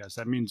sorcery cast?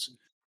 That means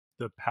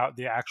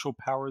the actual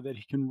power that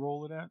he can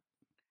roll it at.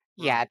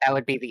 Yeah, that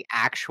would be the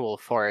actual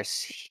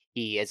force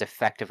he is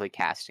effectively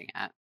casting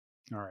at.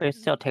 All But right, it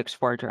still takes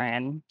 4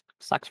 drain.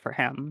 Sucks for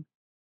him.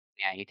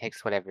 Yeah, he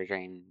takes whatever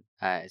drain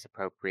is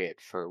appropriate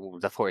for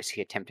the force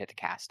he attempted to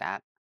cast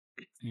at.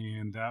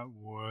 and that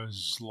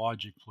was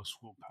logic plus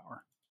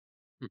willpower,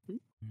 Mhm.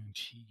 and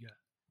he got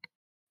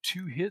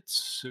 2 hits,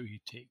 so he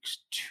takes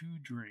 2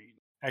 drain.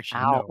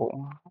 Actually, no.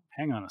 Ow.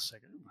 Hang on a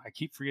second. I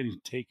keep forgetting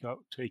to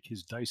take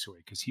his dice away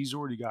because he's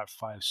already got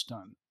 5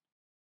 stun.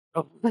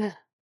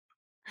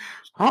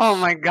 Oh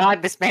my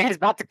god, this man is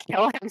about to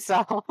kill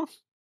himself.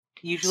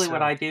 Usually, what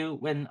So- I do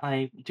when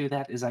I do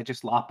that is I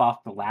just lop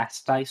off the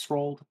last dice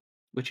rolled,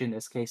 which in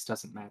this case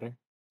doesn't matter.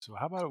 So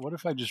how about what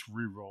if I just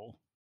re-roll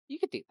You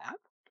could do that.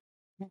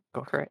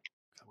 Go for it.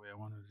 the way I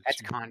wanted it That's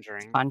to?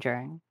 conjuring.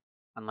 Conjuring.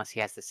 Unless he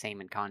has the same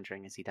in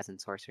conjuring as he does in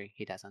sorcery.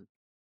 He doesn't.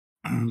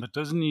 But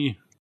doesn't he?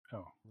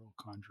 Oh, roll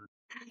conjuring.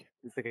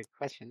 That's a good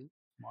question.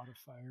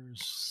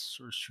 Modifiers,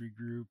 sorcery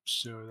group.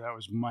 So that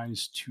was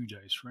 -2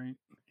 dice, right?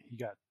 He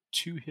got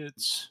 2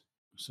 hits.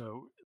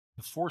 So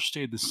the force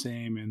stayed the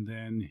same, and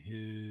then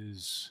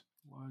his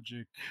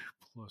logic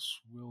plus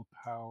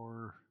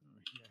willpower.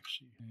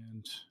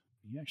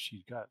 He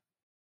actually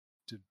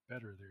did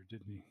better there,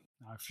 didn't he?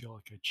 I feel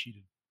like I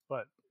cheated,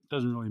 but it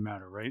doesn't really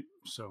matter, right?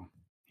 So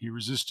he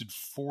resisted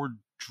 4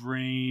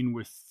 drain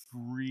with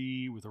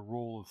a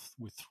roll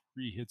with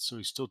 3 hits, so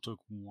he still took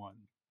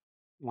 1.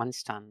 1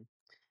 stun.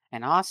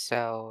 And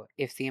also,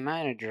 if the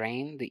amount of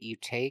drain that you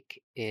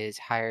take is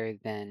higher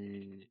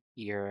than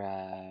your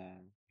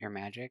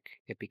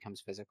magic, it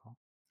becomes physical.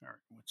 All right,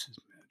 what's his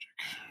magic?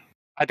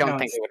 I don't No,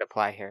 think it's- it would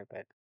apply here,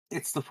 but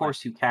It's the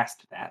force you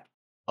cast it at.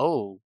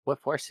 oh, what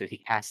force did he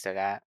cast it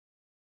at?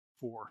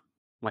 4.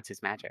 What's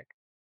his magic?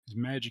 His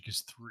magic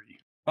is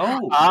 3.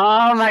 Oh,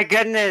 Oh my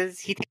goodness,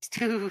 he takes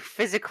 2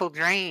 physical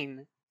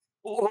drain.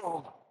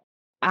 Oh.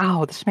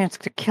 Ow, this man's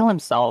gonna kill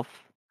himself.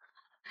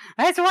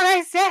 That's what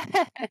I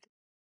said.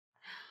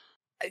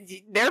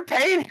 They're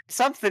paying him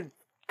something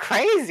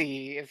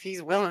crazy if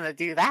he's willing to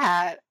do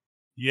that.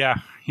 Yeah,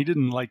 he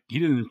didn't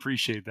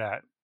appreciate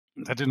that.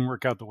 That didn't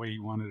work out the way he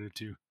wanted it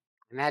to.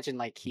 Imagine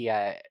like he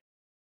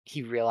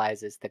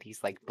realizes that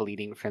he's like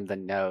bleeding from the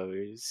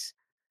nose.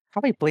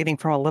 Probably bleeding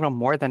from a little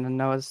more than the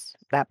nose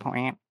at that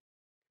point.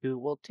 Who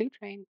will 2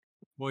 drain?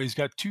 Well, he's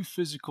got 2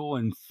 physical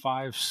and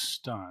 5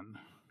 stun.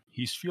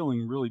 He's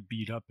feeling really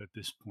beat up at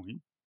this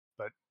point,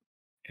 but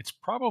it's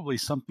probably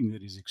something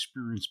that he's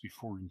experienced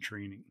before in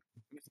training.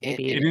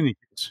 Maybe. In any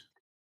case,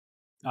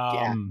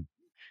 Yeah.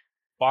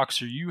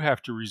 Boxer, you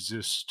have to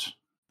resist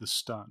the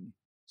stun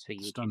So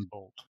you stun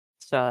bolt.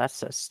 So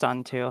that's a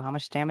stun too. How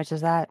much damage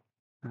is that?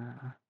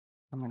 I'm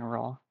gonna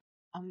roll.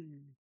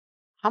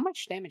 how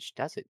much damage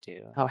does it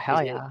do? Oh, hell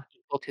Is it yeah.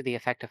 equal to the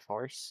effective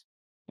force?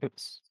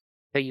 Oops.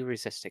 So you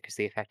resist it because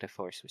the effective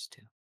force was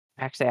 2.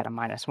 I actually had a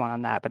 -1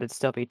 on that, but it'd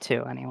still be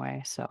 2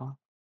 anyway, so.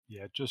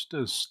 Yeah, it just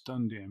does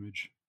stun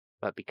damage.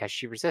 But because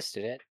she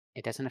resisted it,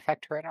 it doesn't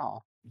affect her at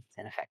all. It's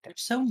they're ineffective.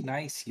 so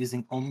nice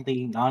using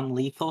only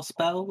non-lethal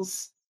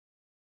spells.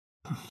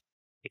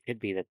 It could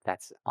be that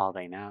that's all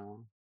they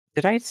know.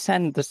 Did I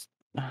send this?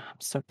 I'm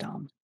so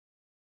dumb.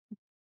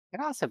 It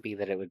could also be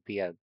that it would be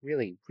a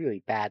really,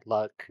 really bad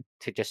look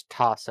to just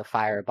toss a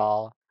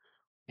fireball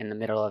in the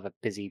middle of a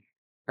busy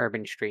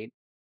urban street.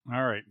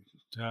 All right.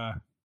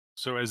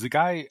 So as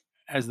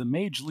the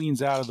mage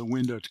leans out of the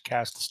window to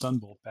cast the stun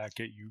bolt back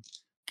at you,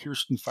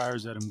 Kirsten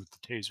fires at him with the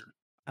taser,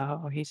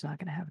 Oh, he's not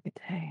gonna have a good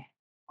day.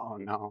 Oh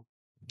no.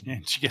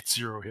 and she gets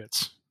 0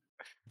 hits.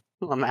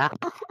 Lamau.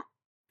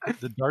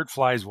 The dart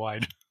flies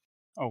wide.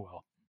 Oh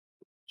well,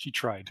 she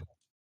tried.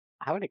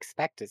 I would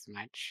expect as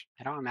much.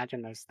 I don't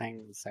imagine those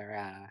things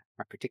are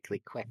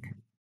particularly quick.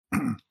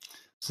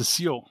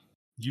 Cecile,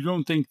 you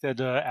don't think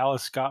that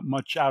Alice got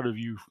much out of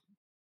you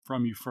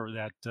from you for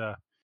that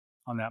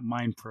on that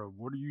mind probe?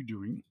 What are you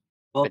doing?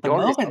 Well, The at the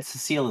door is moment,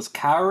 Cecile is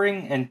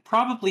cowering and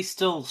probably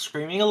still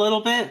screaming a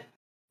little bit.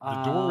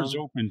 The door is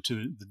open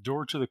to the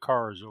door to the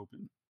car is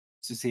open,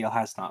 Cecile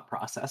has not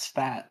processed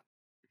that.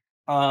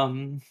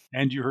 and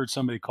you heard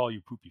somebody call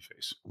you poopy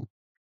face.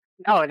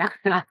 No,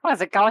 I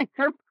wasn't going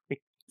for.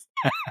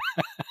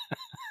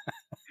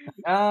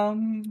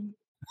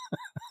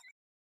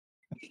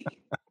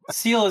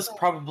 Cecile is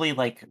probably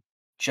like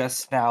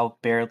just now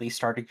barely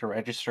starting to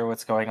register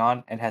what's going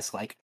on and has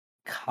like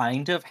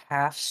kind of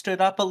half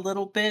stood up a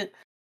little bit,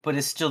 but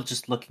is still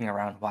just looking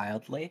around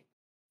wildly.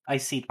 I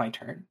cede my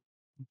turn.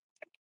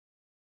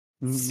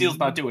 Cecile's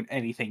not doing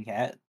anything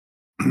yet.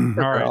 All right,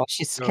 Girl,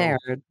 she's so,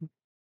 scared,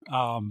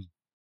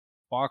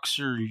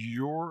 Boxer,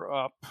 you're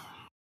up.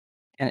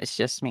 and it's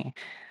just me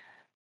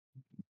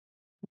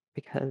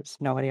because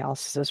nobody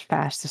else is as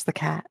fast as the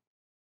cat.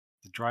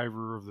 The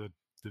driver of the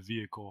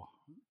vehicle.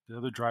 The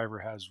other driver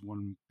has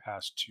one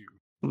past 2.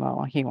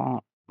 Well, he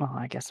won't. Well,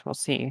 I guess we'll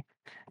see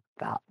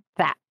about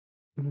that.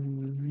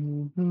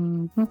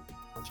 Mhm.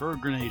 Throw a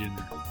grenade in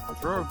there.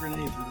 Throw a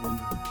grenade through the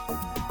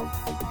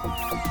window.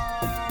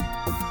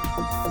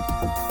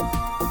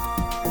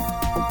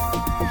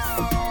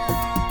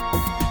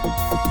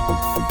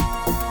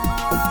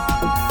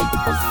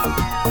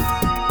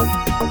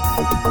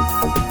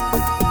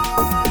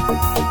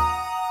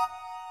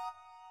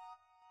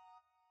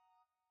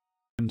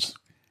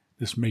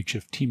 This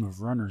makeshift team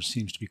of runners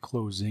seems to be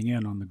closing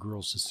in on the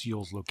girl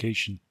Cecile's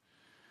location.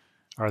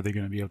 Are they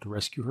going to be able to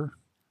rescue her?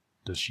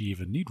 Does she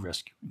even need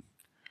rescuing?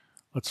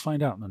 Let's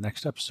find out in the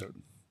next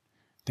episode.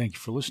 Thank you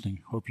for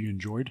listening. Hope you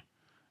enjoyed.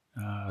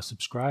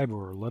 Subscribe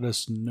or let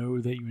us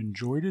know that you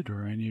enjoyed it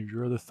or any of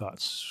your other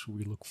thoughts.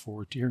 We look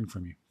forward to hearing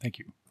from you. Thank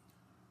you.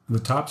 The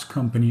Topps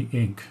Company,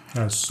 Inc.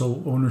 has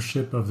sole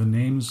ownership of the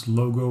names,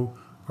 logo,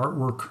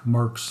 artwork,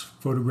 marks,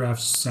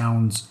 photographs,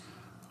 sounds,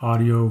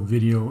 audio,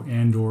 video,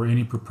 and or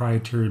any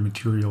proprietary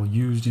material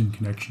used in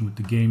connection with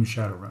the game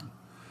Shadowrun.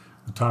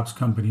 The Topps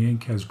Company,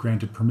 Inc. has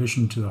granted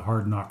permission to the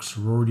Hard Knocks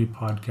Sorority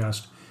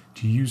podcast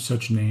to use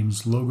such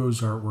names,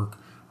 logos, artwork,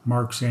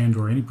 marks, and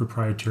or any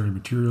proprietary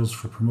materials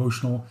for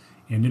promotional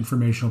and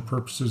informational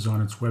purposes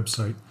on its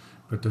website,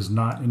 but does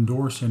not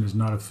endorse and is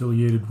not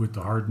affiliated with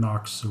the Hard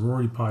Knocks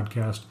Sorority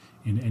podcast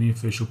in any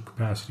official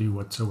capacity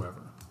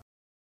whatsoever.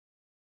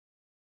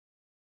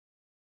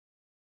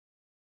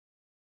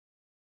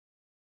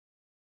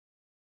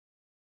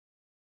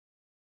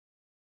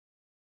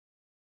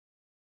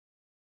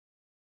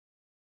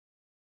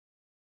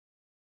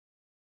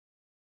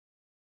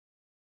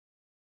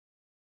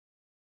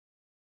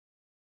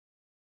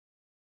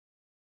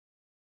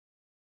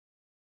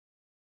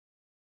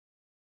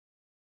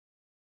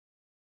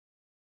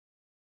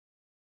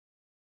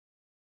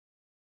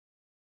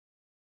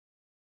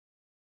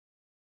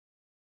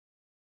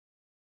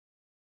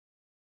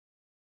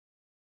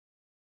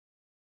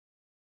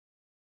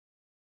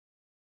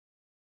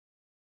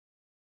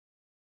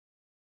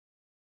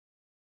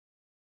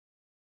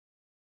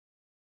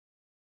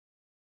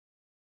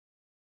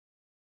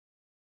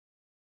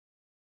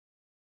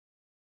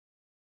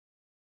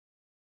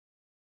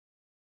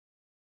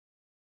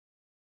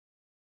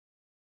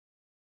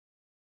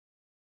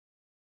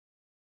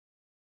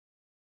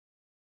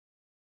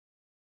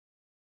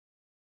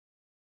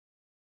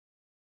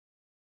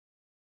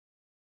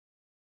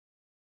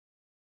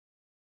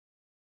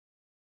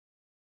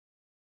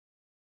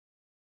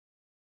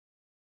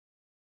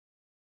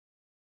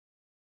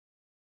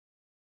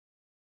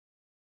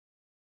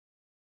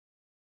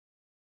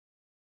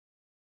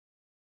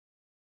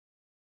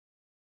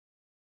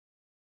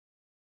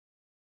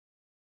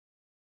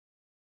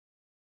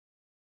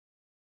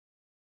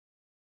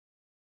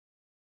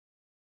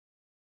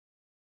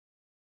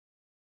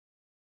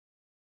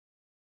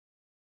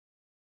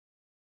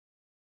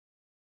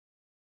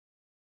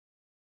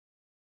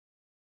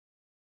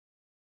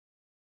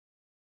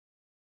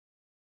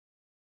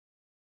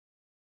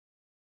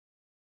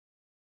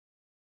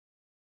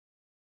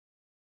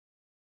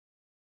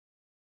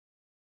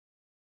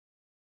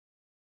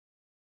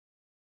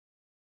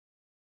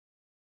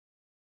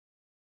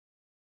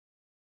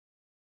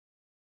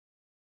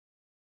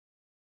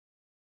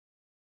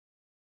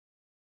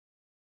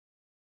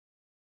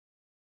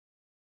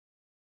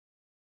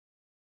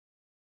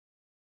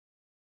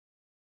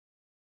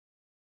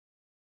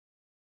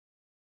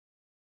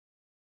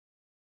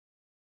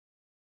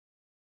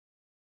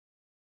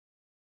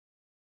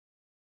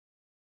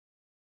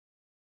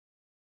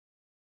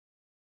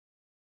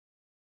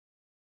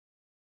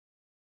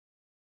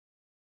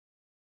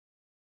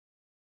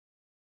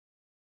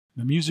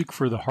 The music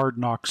for the Hard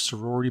Knocks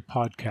Sorority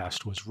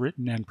Podcast was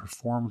written and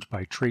performed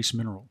by Trace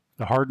Mineral.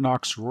 The Hard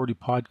Knocks Sorority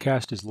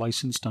Podcast is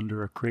licensed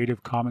under a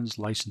Creative Commons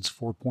License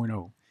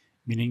 4.0,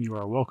 meaning you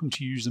are welcome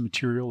to use the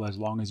material as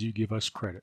long as you give us credit.